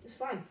 It's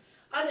fine.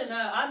 I don't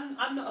know.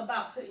 I'm not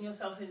about putting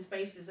yourself in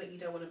spaces that you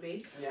don't want to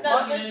be. Yeah.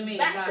 No, you know what I mean?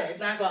 that Like, said,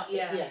 that's- but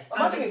yeah.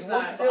 My thing is,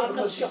 what's the deal? I'm not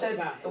Because she shocked said,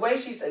 about it. the way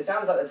she said, it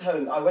sounds like the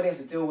tone, I already have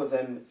to deal with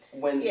them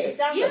when... Yeah, it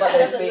sounds Yeah. like she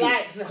there's doesn't beef.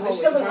 like the Because whole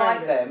she doesn't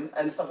like environment. them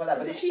and stuff like that,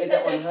 but Isn't she is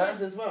said it on they're her?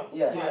 kids as well?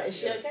 Yeah. Like, is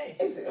she Yeah. okay?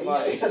 Is it? Are you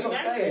Right. sure That's she what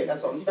I'm married saying. him?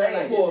 That's what I'm If you don't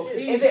saying. like Well, kids,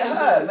 he- Is it He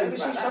her? should Maybe think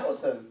she's about that.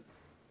 troublesome.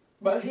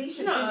 But he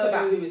should No. think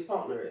about who his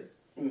partner is.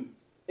 Mm.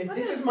 If I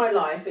this don't- is my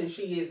life and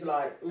she is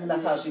like, And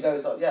that's how she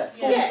goes on, yeah.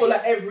 Yeah. for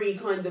like every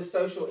kind of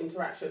social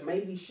interaction,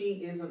 maybe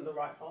she isn't the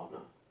right partner.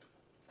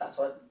 That's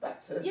why,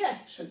 back to, Yeah.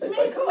 should they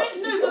Maybe, break up? You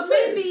see no, what but I'm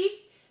saying? maybe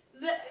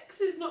the ex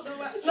is not the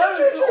right.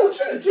 No,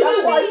 true. Do you know That's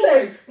what what I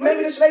I said.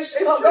 Maybe this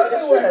relationship can't go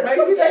nowhere. That's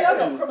what I'm Maybe they are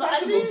saying. not But I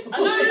do. compatible. I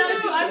No, do no,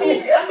 know I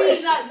people-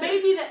 mean, like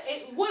maybe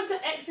what if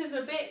the ex is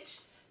a bitch?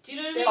 Do you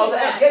know what I mean? Oh, the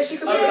Like, ex, yeah, she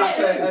could be Yeah. like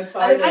a and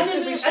silent- the and, kids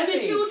could then be the, and the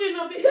shitty. children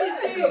are bitches Yeah,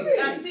 it could too.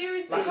 be. Like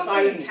seriously. Like could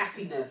silent be.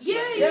 cattiness. Yeah,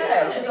 Like,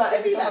 Yeah, she'd be like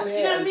every It could be time. that. Do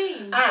you know what I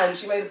Yeah. mean? And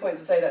she made a point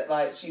to say that,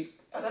 like, she's,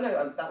 I don't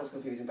know, that was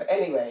confusing, but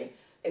anyway,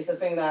 it's the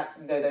thing that,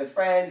 you know, they're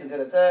friends and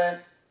da-da-da,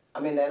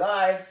 I'm in their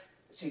life,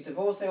 she's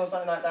divorcing or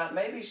something like that,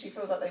 maybe she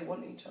feels like they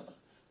want each other.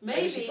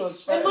 Maybe she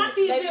feels there might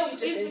be a Maybe bit she's of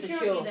just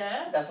insecurity insecure.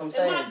 there. That's what I'm It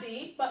saying. might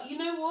be, but you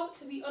know what?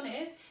 To be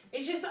honest,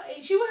 it's just like,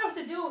 she would have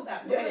to deal with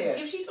that. Yeah, Because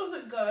yeah. if she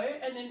doesn't go,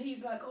 and then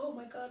he's like, "Oh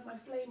my god, my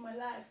flame, my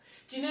life,"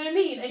 do you know what I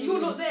mean? And you're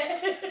not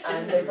there,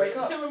 And they break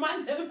up. to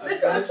remind them.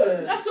 That's That's what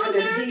and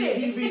then they're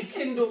he in.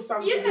 rekindles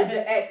something Yeah. with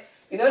the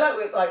ex. You know, like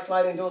with like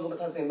sliding doors all the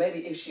time thing,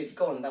 maybe if she'd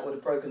gone, that would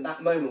have broken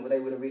that moment where they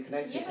would have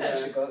reconnected, so Yeah.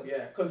 she should go.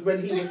 Yeah, because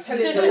when he was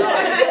telling the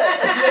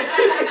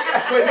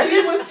lie, when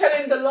he was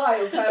telling the lie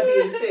of her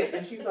being sick,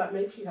 and she's like,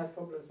 maybe she has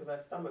problems with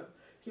her stomach.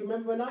 Do you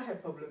remember when I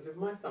had problems with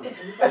my stomach?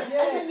 And he's like, And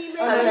yeah. then you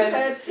And then-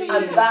 realised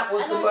And that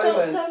was and the I felt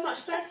moment. so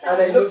much better. And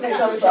they looked at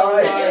each other's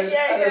eyes,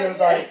 Yeah, and then it was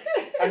like,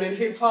 And then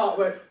his heart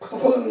went,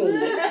 boom,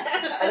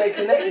 and they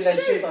connected, and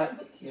she was like,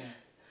 yes,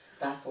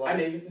 that's why.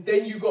 and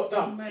then you got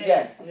dumped. Mate.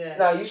 Yeah. Yeah.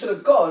 Now you should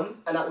have gone,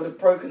 and that would have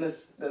broken the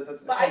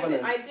But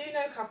covenant. I do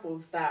know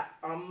couples that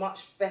are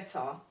much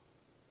better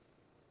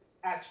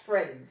as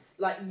friends,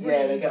 like Yeah,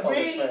 they really, get on as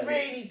really, friends.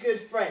 really good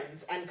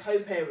friends and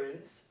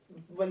co-parents,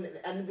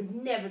 and would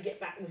never get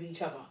back with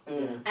each other.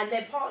 Mm. And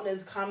their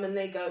partners come and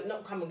they go,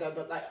 not come and go,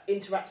 but like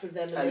interact with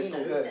them, and, And they, it's you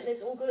all know, good. and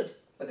it's all good.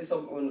 But this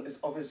one is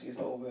obviously it's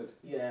not all good.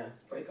 Yeah,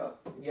 Break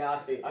up. yeah, I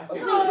think.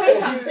 No,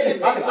 break up's still a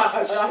bit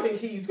much. I think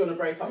he's gonna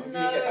break up if you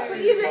No. get back But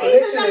with even, his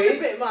even partner. that's a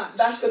bit much.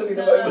 That's going to be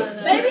the No, moment.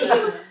 no. Maybe he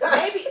was.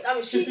 Maybe I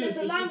mean, there's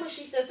a line where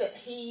she says that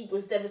he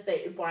was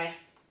devastated by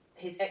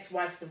his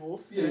ex-wife's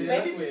divorce. Yeah, yeah, Maybe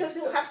that's weird. because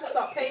he'll have to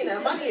start paying her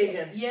money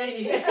again. Yeah,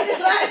 yeah.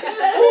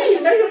 Oh,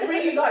 he may have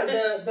really liked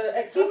the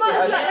ex. He might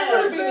have liked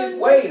her husband.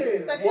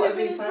 Wait. That could What have if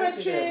been he his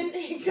fancied him?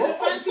 brethren. He could have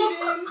fancied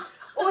him,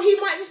 or he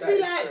might just be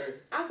like, True.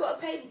 "I've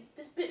got to pay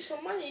this bitch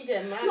some money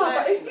again, man." No, Like,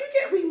 but if you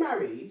get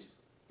remarried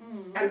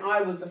Mm. and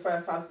I was the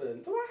first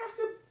husband, do I have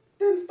to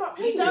then start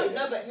paying? you don't you?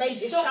 know, but maybe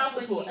It it's stops child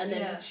when support, you- and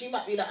then yeah. she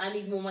might be like, "I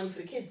need more money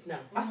for the kids now."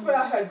 I swear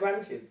I heard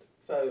grandkid.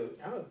 So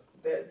Oh,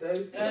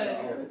 those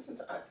kids.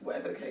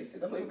 Whatever the case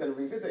is, I'm not even going to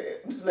revisit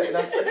it. I'm just letting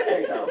that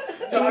speculate now.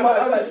 No, He I- might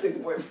have I- fancied the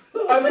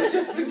boyfriend. I was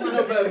just thinking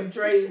of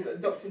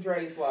Dr.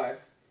 Dre's wife.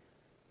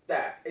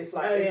 That it's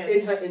like Oh, it's yeah.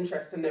 in her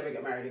interest to never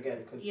get married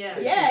again because Yeah.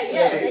 yeah, they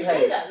they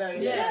say pay. that though.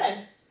 Yeah.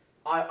 Yeah.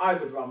 I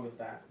would run with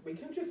that. We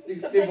can just do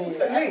You can civil pay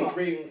forever.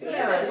 rings. Yeah,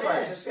 Yeah, that's yeah.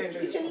 right. Just change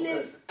You it. can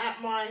live at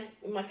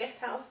in my guest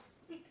house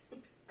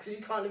because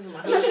you can't live in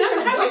my No, house. she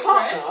can have a boyfriend.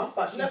 partner,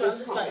 but she No, but I'm just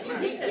just can't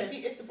like, get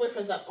married. if the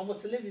boyfriend's like, I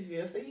want to live with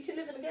you, I say, you can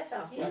live in a guest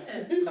house. Yeah.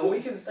 And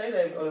we can stay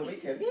there on a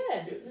weekend.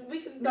 Yeah, we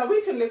can. No,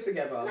 we can live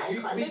together. No,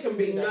 you can't we live can with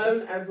be me, though.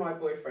 known as my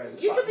boyfriend.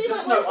 You but can be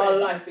just my know our boyfriend.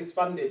 life is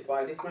funded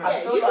by this man. I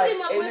Yeah, feel you can like be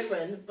my in this-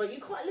 boyfriend, but you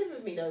can't live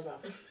with me though,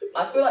 bruv.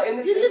 I feel like in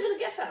this. You live in a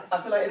guest house. I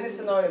feel like in this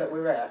scenario that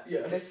we're at,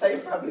 Yeah. this same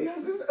family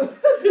has this. Because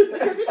if you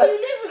has live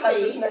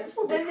this with me, next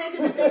problem. then they're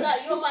going to be like,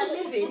 you're my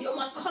living, you're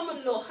my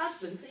common law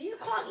husband, so you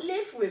can't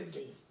live with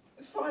me.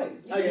 It's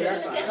fine. You Oh, yeah, can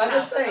that's live in a fine. guest Can I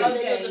just house, say, and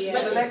then you're just yeah, But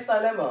the renting. next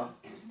dilemma,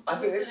 I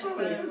think this What's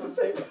the family next has the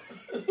same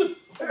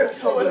Come on,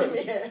 problem.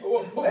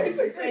 yeah.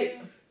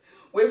 Basically,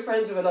 we're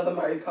friends with another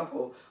married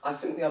couple. I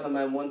think the other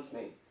man wants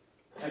me.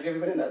 Have you ever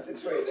been in that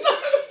situation?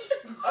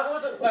 I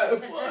wouldn't know.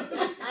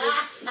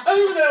 I don't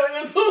even know what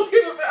you're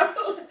talking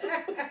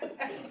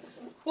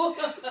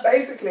about.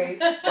 Basically,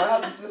 my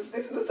husband, this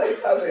is the same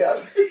family.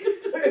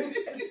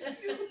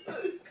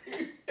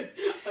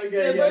 Okay,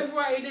 They're yeah. both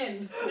writing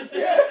in. I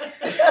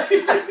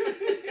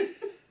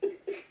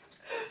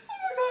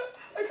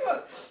I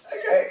can't.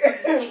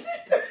 Okay.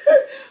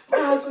 My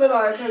husband and I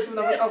are close to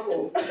another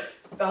couple.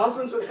 The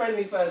husbands were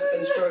friendly first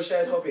and for a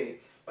shared hobby,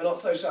 but not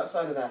social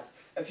outside of that.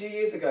 A few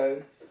years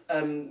ago,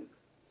 the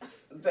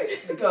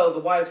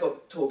wives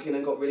got talking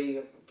and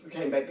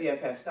became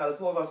BFFs. Now the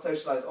four of us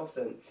socialise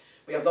often.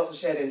 We have lots of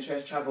shared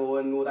interests, travel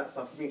and all that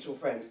stuff, mutual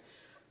friends.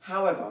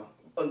 However,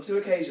 on 2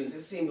 occasions,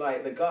 it seemed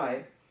like the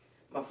guy,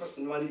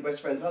 my new best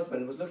friend's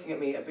husband, was looking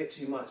at me a bit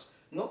too much.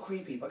 Not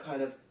creepy, but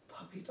kind of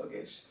puppy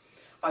doggish.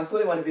 I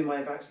thought it might have been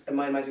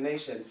my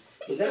imagination.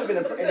 He's never been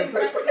inappropriate.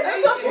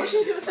 That's not what she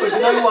was going to say. But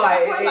you know why?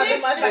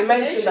 It It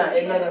mentioned that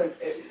in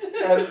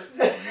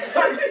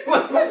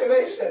my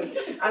imagination,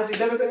 as he's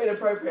never been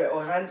inappropriate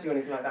or handsy or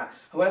anything like that.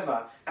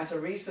 However, at a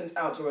recent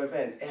outdoor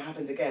event, it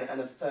happened again,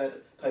 and a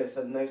third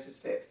person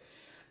noticed it.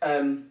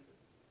 God,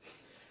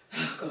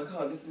 I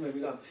can't. This is made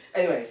me laugh.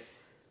 Anyway,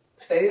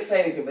 they didn't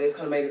say anything, but they just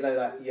kind of made it know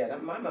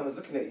that my man was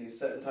looking at you a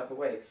certain type of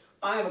way.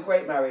 I have a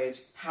great marriage,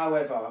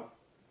 however.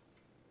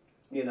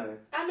 I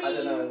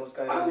don't know what's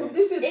going on. Oh,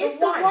 this is the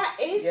wife.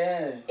 Is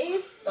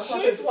That's why I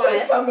his said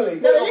wife? family.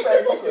 No,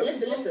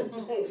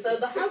 listen. So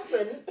the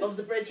husband of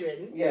the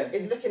brethren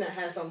is looking at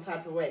her some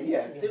type of way.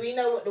 Yeah. Do we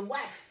know what the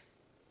wife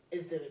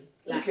is doing?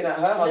 Looking at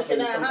her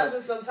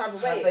husband some type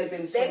of way. Have they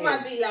been swinging? They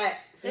might be like,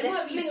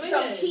 let's fling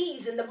some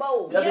keys in the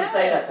bowl. It doesn't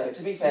say that though,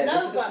 to be fair. No,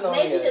 this but is the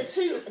maybe scenario. the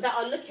two that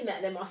are looking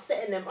at them are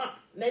setting them up.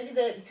 Maybe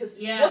they're, because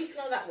Yeah. what do you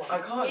know that one? I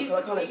can't,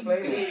 because I can't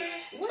explain it.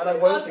 What And I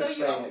is won't I'll tell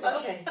you explain it. after.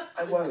 Okay.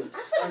 I won't. I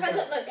feel like I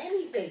don't know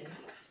anything.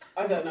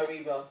 I don't know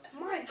either.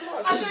 My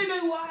gosh. I don't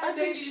know why. I've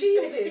been know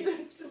shielded.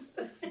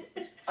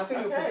 I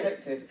think we're Okay.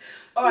 protected.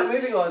 Alright,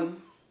 moving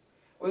on.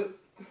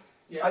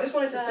 Yeah. I just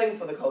wanted to sing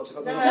for the culture,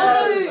 but No. we're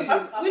not doing it.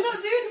 No, we're not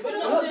doing it for We're the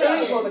not I'm not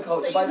doing it for the So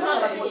culture, you but I just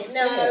can't like sing want it. to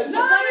No, sing it. you've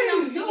done enough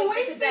you're singing for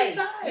wasting today.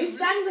 time. You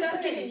sang the No.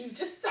 beginning. You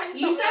just sang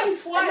You sang something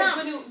twice,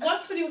 enough. but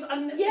once when it was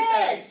unnecessary.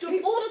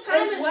 Yeah, all the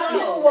time. As it's well.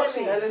 unnecessary. People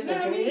watching and listening,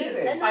 No, can you hear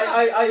this? and-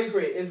 I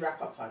agree. It is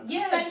wrap up time.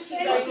 Yeah, Thank you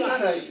yeah, very yeah.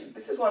 much.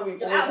 This is why we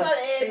You're always have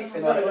outvoted beef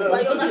in our Well,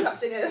 by your group. backup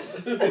singers.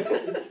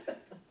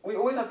 We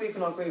always have beef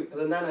in our group because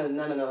the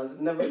Nana has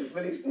never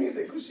released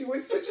music because she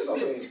always switches on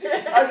me.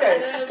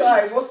 Okay,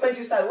 guys, what's made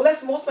you sad? Well,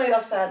 what's made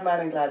us sad, mad,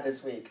 and glad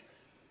this week?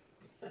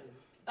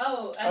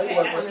 Oh, Oh, you okay.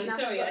 want Actually, one?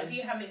 sorry, I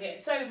do have it here.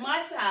 So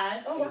my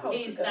sad Oh, wow.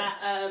 is Okay.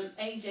 that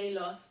AJ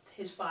lost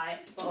his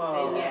fight boxing.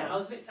 Oh. Yeah, I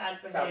was a bit sad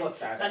for That him. was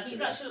sad. Like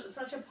he's actually.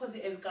 such a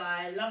positive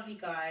guy, lovely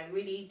guy,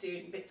 really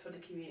doing bits for the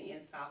community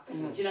and stuff.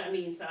 Mhm. Do you know what I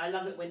mean? So I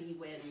love it when he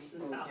wins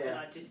and stuff, yeah. and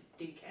I just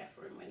do care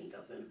for him when he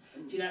doesn't.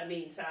 Do you know what I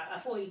mean? So I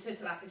thought he took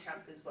it like a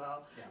champ as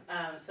well.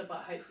 Yeah.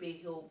 But hopefully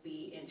he'll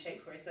be in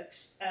shape for his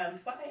next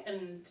fight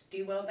and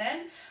do well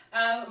then.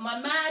 My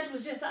mad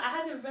was just that I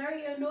had a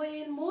very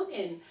annoying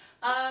morning.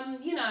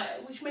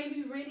 Which made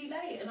me really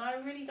late, and I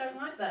really don't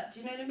like that. Do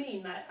you know what I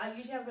mean? Like I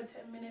usually have a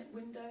 10-minute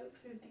window,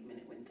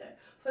 15-minute window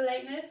for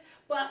lateness,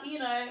 but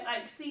I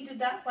exceeded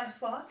that by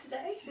far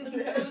today.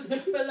 It was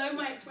below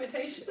my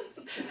expectations.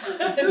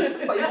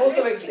 But you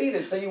also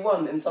exceeded, so you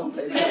won in some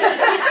places.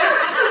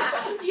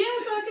 Yeah,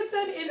 so I could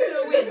turn it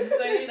into a win. So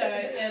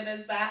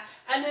there's that.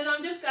 And then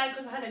I'm just glad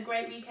because I had a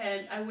great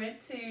weekend. I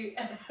went to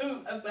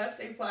a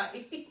birthday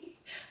party.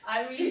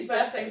 Irene's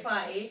birthday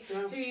party,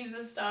 who's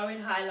a star in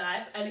High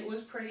Life, and it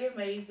was pretty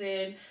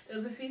amazing. There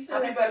was a few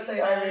Happy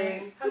birthday,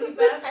 Irene. Happy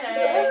birthday.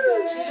 Happy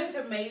birthday. She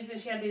looked amazing.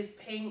 She had this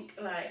pink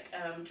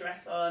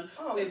dress on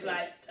Oh, with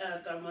nice.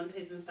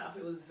 diamantes and stuff.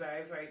 It was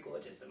very, very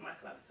gorgeous and like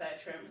fair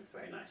trim. It was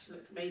very nice. She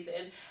looked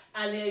amazing.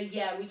 And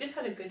we just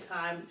had a good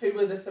time. Who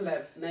were the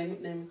celebs?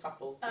 Name a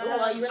couple. Are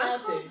you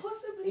allowed I can't to?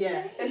 possibly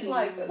Yeah. name. It's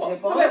like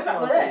What? the Celebs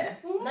that were there?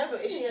 No,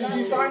 but is she Did allowed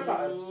you to? sign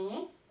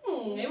something?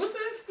 It was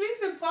an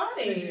exclusive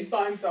party. Did you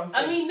sign something?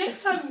 I mean,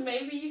 next time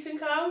maybe you can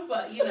come,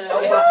 but Oh, No,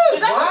 wow. you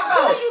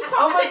can't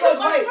Oh my sit with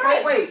god, us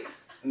friends. wait.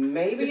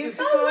 Maybe This you is,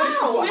 can this is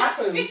go what out.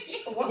 happens.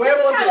 What- Where This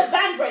is was how it? the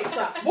band breaks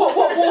up. What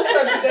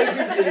water did they give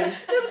you? No,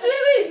 but you know what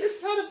I mean? This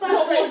is how the band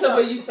What breaks water up.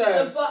 were you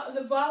served?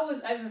 The bar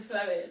was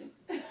overflowing.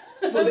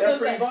 Was it a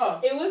free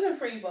bar? It was a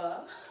free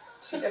bar.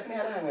 She definitely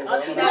had a hangover.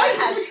 Auntie I'm Nana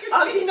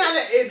not- Auntie Nana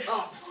is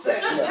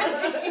upset.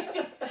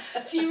 Yeah.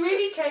 She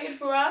really catered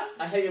for us.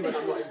 I hate it when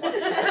I'm not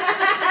invited.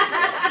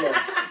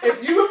 Yeah.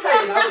 If you were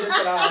paying, I would have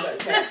said, I don't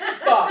care.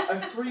 But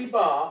a free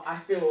bar, I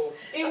feel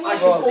It was I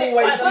should Well, always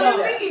but be the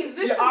there. thing is,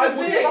 this Yeah, is I the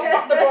would thing. come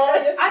up the bar.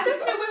 I don't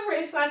know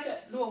whether it's like a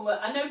normal.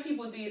 I know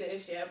people do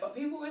this, but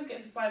people always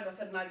get surprised like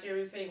a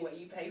Nigerian thing where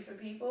you pay for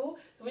people.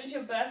 So when it's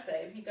your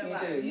birthday, if you go You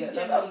out, do, you yeah.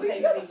 generally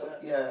pay Yeah, for that's- people.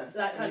 yeah.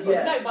 Like kind of,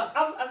 Yeah. no, but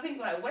I think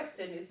like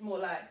Western is more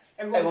like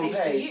everyone, Everyone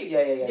pays pays. for you.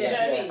 Yeah. Do you know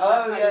what I mean? Oh,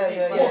 That kind of yeah, thing.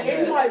 yeah, But Well, yeah.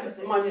 in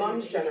opposite, my generally.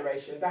 mum's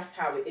generation, that's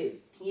how it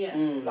is. Yeah.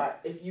 Mm. Like,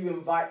 if you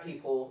invite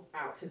people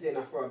out to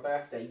dinner for a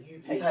birthday, you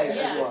pay You for pay it. for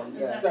Yeah, everyone,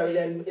 yeah. exactly. So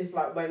then it's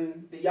like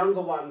when the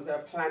younger ones are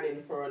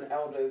planning for an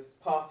elder's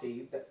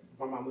party, that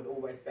my mum would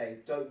always say,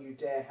 don't you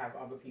dare have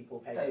other people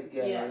pay. Hey,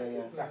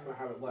 yeah. That's not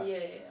how it works. Yeah.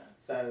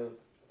 So,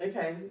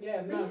 okay,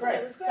 yeah, no, It's great.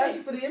 great, it's great. Thank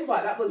you for the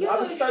invite. That was I Yeah.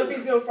 was so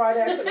busy on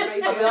Friday, I couldn't make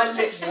it. I mean, I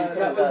literally That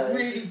couldn't was go.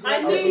 really great.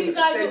 I knew was you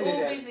guys were all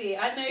extended it. busy.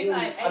 I know,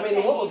 like. I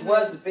mean, what was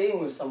worse is being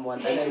with someone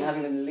and then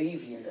having them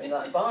leave you and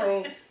like,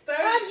 bye.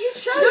 Man, you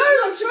chose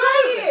Don't not to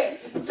try go.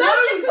 it. Don't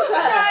listen to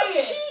her. try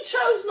it. She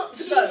chose not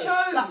to She go.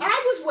 chose. Like,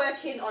 I was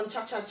working on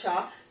Cha Cha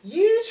Cha.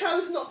 You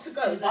chose not to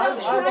go. So don't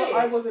try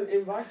I it. wasn't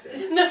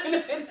invited. No.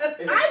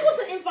 I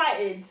wasn't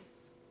invited.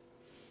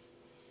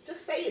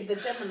 Just say it. The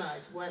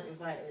Geminis weren't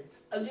invited.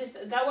 I'm just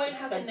that won't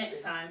happen Offensive.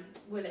 next time,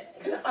 will it?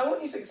 I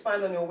want you to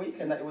expand on your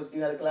weekend. That it was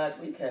you had a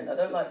glad weekend. I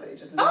don't like that it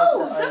just. limits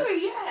Oh, that.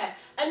 sorry, yeah.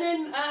 And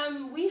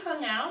then we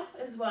hung out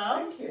as well.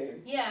 Thank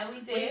you. Yeah, we Were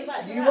you did.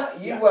 invited? You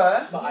Yeah.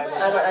 were. But I You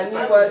was. were. And you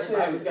I were wasn't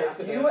too.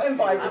 invited to You were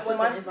invited I to my.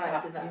 wasn't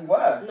invited to that. You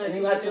were. No, and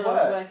you because had to you know I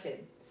was work.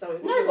 working. So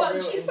it No, wasn't a but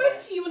real she invite.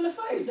 spoke to you on the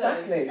phone. though.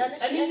 Exactly. And then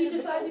And she then you ended the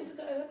decided to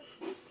go.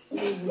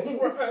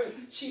 Right,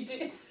 she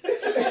did.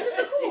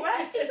 call,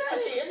 right?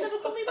 Exactly. And never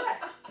called me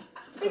back.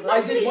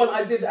 I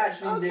did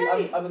actually.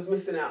 Okay. I was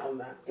missing out on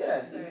that.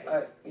 Yeah,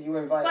 Sorry. you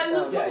were invited But it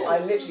was down. cool. I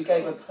It literally was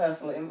gave cool. a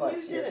personal invite You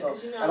to you as didn't, well.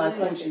 'cause you know And I I was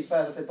called working. you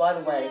first. I said, by the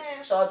way,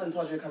 Yeah. Shards and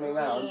Todger are coming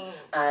round, Oh.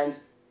 and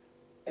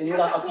you're How's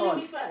like, that I calling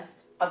can't. me first?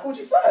 I called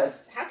you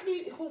first. How can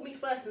you call me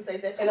first and say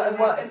they're And coming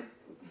I, well, round?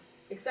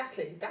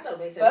 Exactly. That don't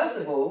make sense. first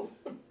of all,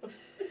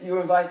 you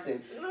were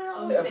invited.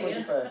 No. I called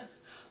you first.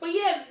 But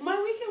yeah,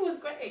 my weekend was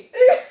great.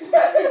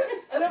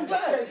 And I'm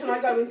glad. Can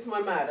I go into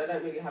my mad? I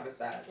don't really have a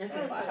sad, Okay.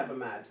 but I have a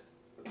mad.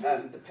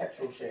 The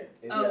petrol shit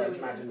is Oh, is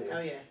yeah. maddening. Oh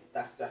yeah.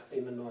 That's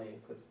been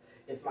annoying because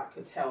it's like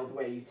curtailed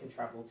where you can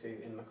travel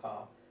to in the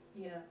car,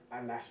 Yeah.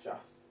 and that's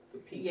just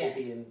people Yeah.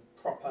 being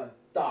proper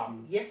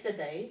dumb.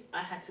 Yesterday,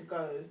 I had to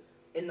go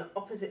in the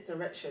opposite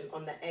direction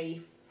on the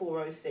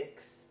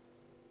A406,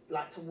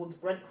 like towards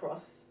Brent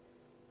Cross,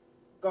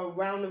 go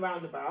round the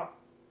roundabout,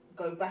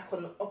 go back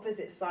on the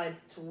opposite side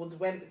towards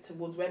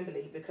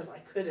Wembley because I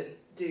couldn't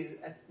do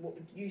what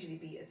would usually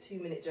be a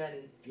 2-minute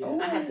journey. Yeah.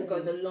 I had to go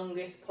the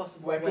longest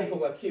possible Where way. people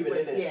were queuing Where-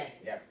 in it. yeah.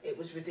 Yeah. It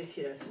was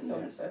ridiculous.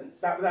 Nonsense.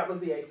 That was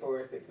the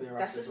A406 near us.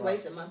 That's as just well.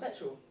 wasting my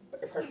petrol.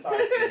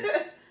 Precisely.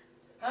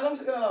 How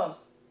long's it going to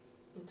last?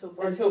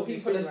 Until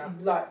people are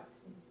like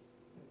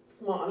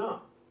smarten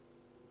up.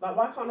 Like,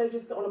 why can't they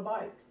just get on a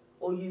bike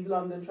or use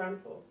London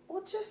transport?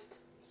 Or just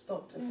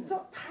Stop doing it.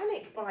 stop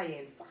panic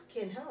buying.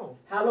 Fucking hell.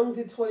 How long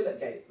did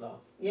Toiletgate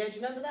last? Yeah, do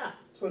you remember that?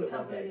 Toilet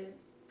Couple Gate.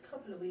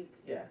 of weeks.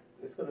 Yeah,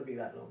 it's gonna be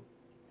that long.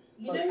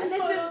 You know And he's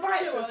there's got a been lot of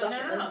fights toilet and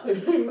roll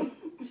in stuff the and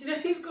house. You know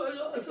he's got a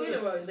lot of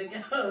toilet roll in the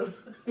house.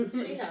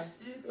 She has.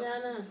 Yeah, I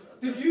know.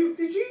 Did you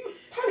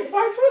panic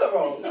buy toilet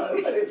roll? No, I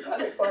didn't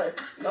panic by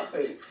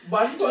nothing.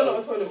 Why have you got a lot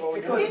of toilet roll?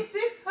 in your Because- house? Is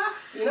this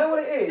You know what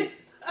it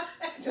is?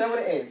 Do you know what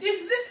it is?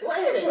 Is this What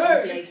is it, Bro,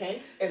 Auntie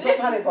AK? It's not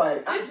panic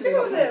buying. Absolutely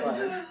not panic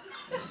them. buying.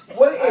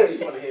 What I it actually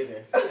is, want to hear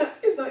this.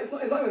 it's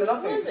not even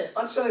nothing. What is it?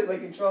 I'm just trying to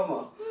make it drama.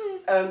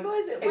 What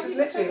is it? It's just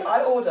literally,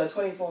 I order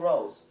 24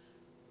 rolls,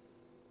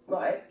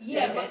 right?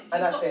 Yeah, but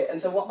And that's it. And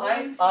so what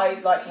One, I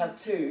two, like to three. have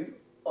two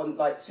on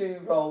like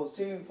 2 rolls,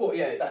 2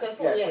 48. stacks. So Yeah,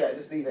 48. yeah,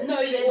 just leave it. No,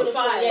 there's ordered 5.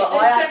 five. But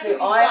There's I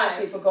definitely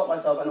actually 5. forgot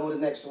myself and ordered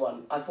an extra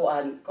one. I thought I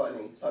hadn't got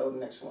any, so I ordered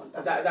an extra one.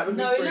 That's it. That would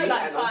be No, it free. looked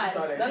like and I'm five.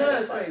 trying to- No,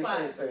 it's Five.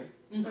 3, it's 3,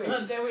 it's 3.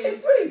 There It's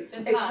is. 3.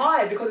 There's It's high.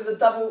 high because it's a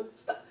double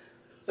stack.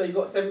 So you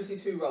got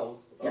 72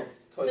 rolls of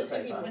Yes. toilet For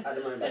two paper people. at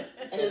the moment.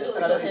 And your And I daughter's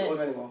don't not need to here.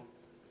 order anymore.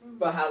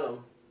 For how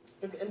long?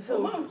 Until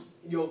months.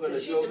 You're gonna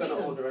She's the reason.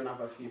 order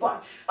another few But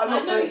back. I'm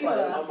not I know panic you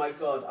buying. are. Oh my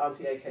god,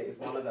 Auntie AK is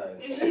one of those.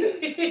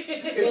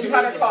 If you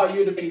had a car,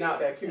 you'd have been out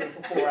there queuing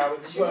for 4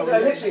 hours as well. No,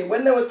 literally,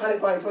 when there was panic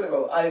buying toilet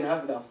roll, I didn't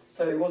have enough,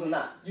 so it wasn't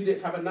that. You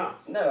didn't have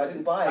enough. No, I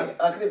didn't buy it.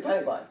 I couldn't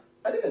panic buy.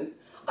 I didn't.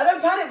 I don't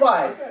panic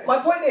buy. Okay. My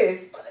point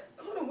is,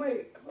 hold on,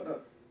 wait, hold on.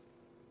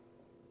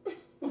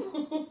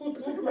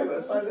 Just take a moment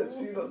of silence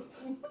for you lot's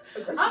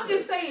aggressive. I'm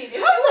just saying.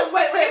 If Hold on,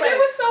 wait. If there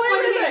was someone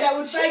Wait. here that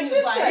would She bang you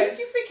just by, said- who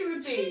do you think it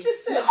would be? She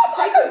just said, No, I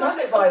take don't a moment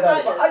panic of buy though. But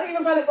I silence. didn't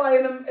even panic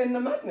buy in the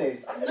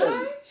madness. I didn't.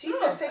 No? She No,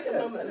 said, take I a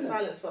didn't. moment of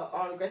silence for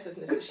our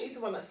aggressiveness, but she's the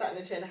one that sat in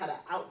the chair and had an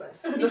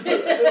outburst. I just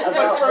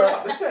broke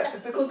up the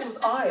set. Because it was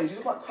eyes. You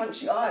talk about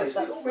crunchy eyes.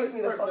 That She freaks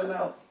me the always fuck broke them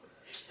out.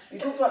 You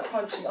talked about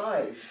crunchy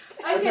eyes.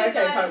 Okay, Okay,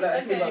 guys. fine,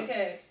 let's move on.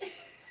 Okay.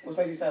 What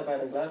made you say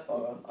about a glad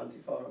Farah, Auntie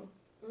Farah?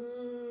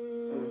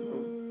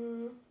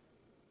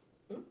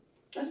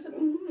 I just said,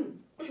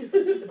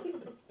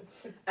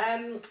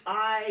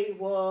 I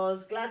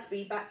was glad to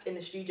be back in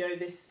the studio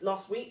this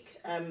last week.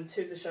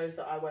 2 of the shows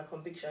that I work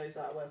on, big shows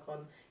that I work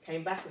on,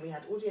 came back and we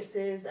had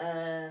audiences,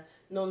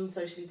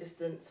 non-socially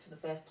distanced for the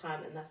first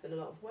time, and that's been a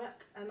lot of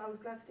work, and I was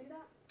glad to do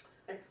that.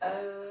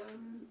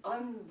 I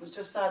was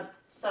just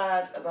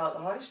sad about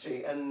the high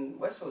street and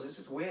Westfield. It's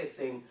just weird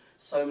seeing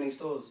so many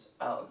stores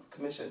out of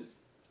commission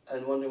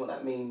and wondering what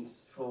that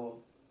means for,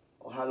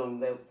 or how long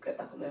they'll get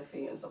back on their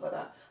feet and stuff like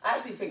that. I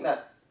actually think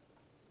that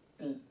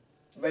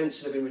rent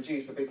should have been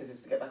reduced for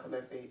businesses to get back on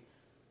their feet.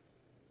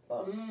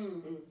 But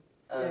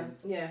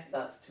Yeah.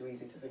 that's too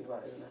easy to think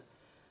about, isn't it?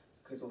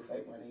 Because it's all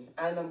fake money.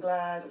 And I'm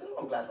glad, I don't know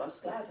what I'm glad, but I'm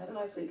just glad. I had a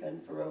nice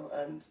weekend for real,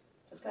 and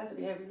just glad to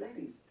be here with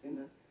ladies, you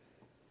know.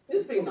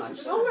 It's been nice.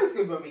 It's always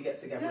good when we get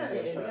together Yeah, and do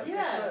it a is. show.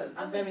 Yeah.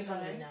 I'm very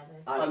hungry now,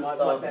 though. I'm My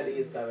starving. belly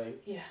is going.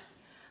 Yeah.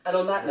 And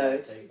on that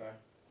note, There you go.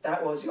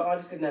 that was Your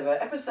Artist Could Never,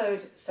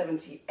 episode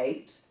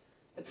 78,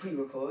 the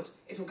pre-record.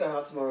 It will go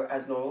out tomorrow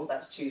as normal.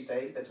 That's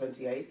Tuesday, the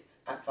 28th.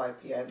 at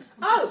 5 p.m.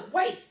 Oh,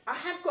 wait, I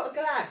have got a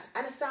glad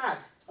and a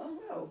sad. Oh,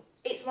 wow.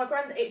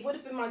 It would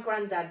have been my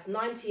granddad's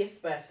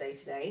 90th birthday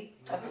today.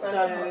 Happy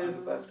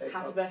birthday.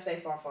 Happy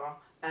birthday, Farfar.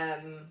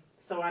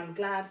 So I'm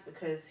glad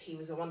because he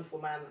was a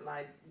wonderful man and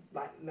I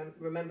like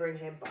remembering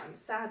him, but I'm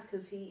sad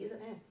because he isn't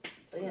here.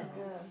 So yeah.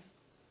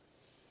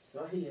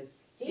 Well, he is.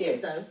 He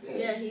is though. He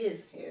Yeah, is. he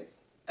is. He is.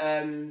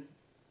 And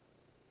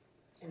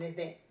is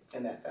it?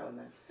 And that's that on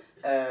there.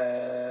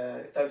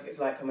 Don't forget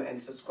to like, comment,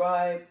 and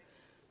subscribe.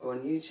 We're on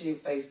YouTube,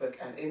 Facebook,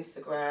 and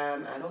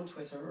Instagram, and on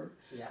Twitter.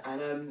 Yeah.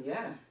 And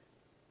yeah.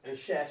 And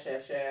share.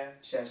 Share.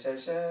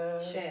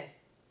 Share.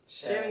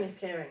 Sharing is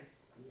caring.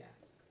 Yeah.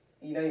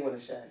 You know you want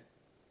to share.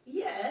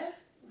 Yeah,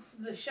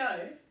 for the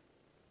show,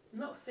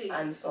 not feed.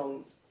 And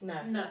songs. No.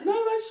 No.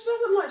 No, man, she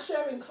doesn't like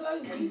sharing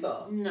clothes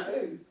either. No.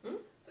 Who?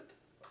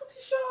 What's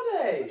it,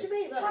 Sade? What do you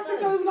mean? Tried to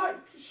go like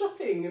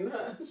shopping and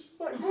her. She's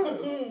like, no.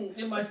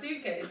 In my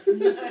suitcase.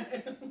 No.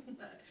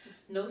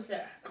 No,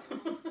 sir.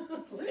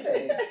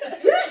 Really?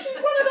 Yeah, she's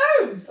one of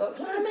those. Oh, I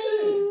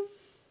mean,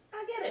 I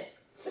get it.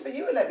 yeah, but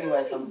you would let me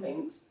wear some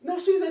things. No,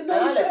 she said And no I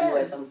let you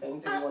wear shares. some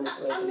things if you wanted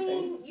to wear I some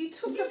mean, things. you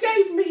took You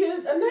gave me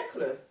a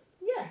necklace.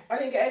 Yeah. I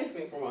didn't get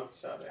anything from Auntie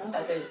Sade.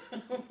 I think.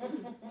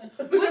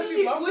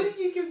 What did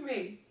you give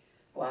me?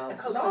 Wow. A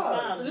coconut No.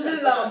 smile.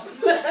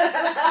 Love.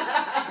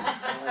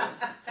 Wow.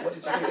 What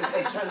did you do?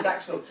 It's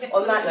transactional.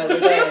 On that note, we're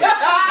there.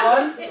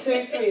 1, 2,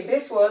 3.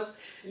 This was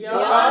Your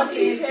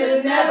Aunties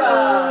Could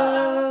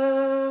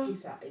Never.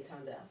 Peace out, it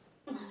turned out.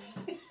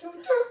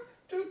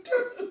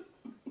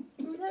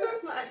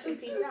 That's not actually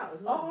peace out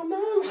as well. Oh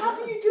no, how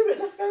do you do it?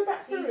 Let's go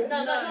back through it.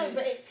 No,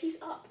 but it's peace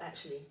up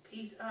actually.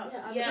 Peace up.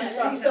 Yeah,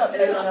 Yeah. Peace up,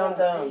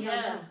 down.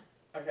 Yeah.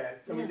 Okay,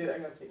 can we do that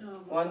again, please?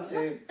 Oh, 1,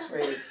 2,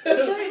 3. And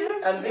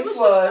And this I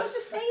was was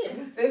just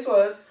saying.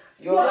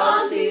 Your Your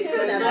Aunties Aunties Could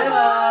Could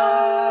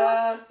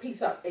Never.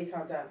 Peace up, a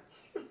time down.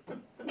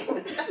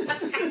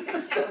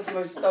 That was the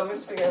most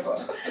dumbest thing ever.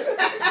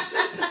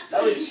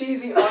 That was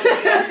cheesy auntie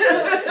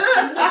answers.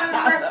 No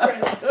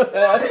reference.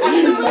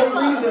 No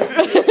reason.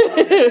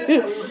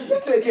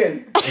 Let's do it again.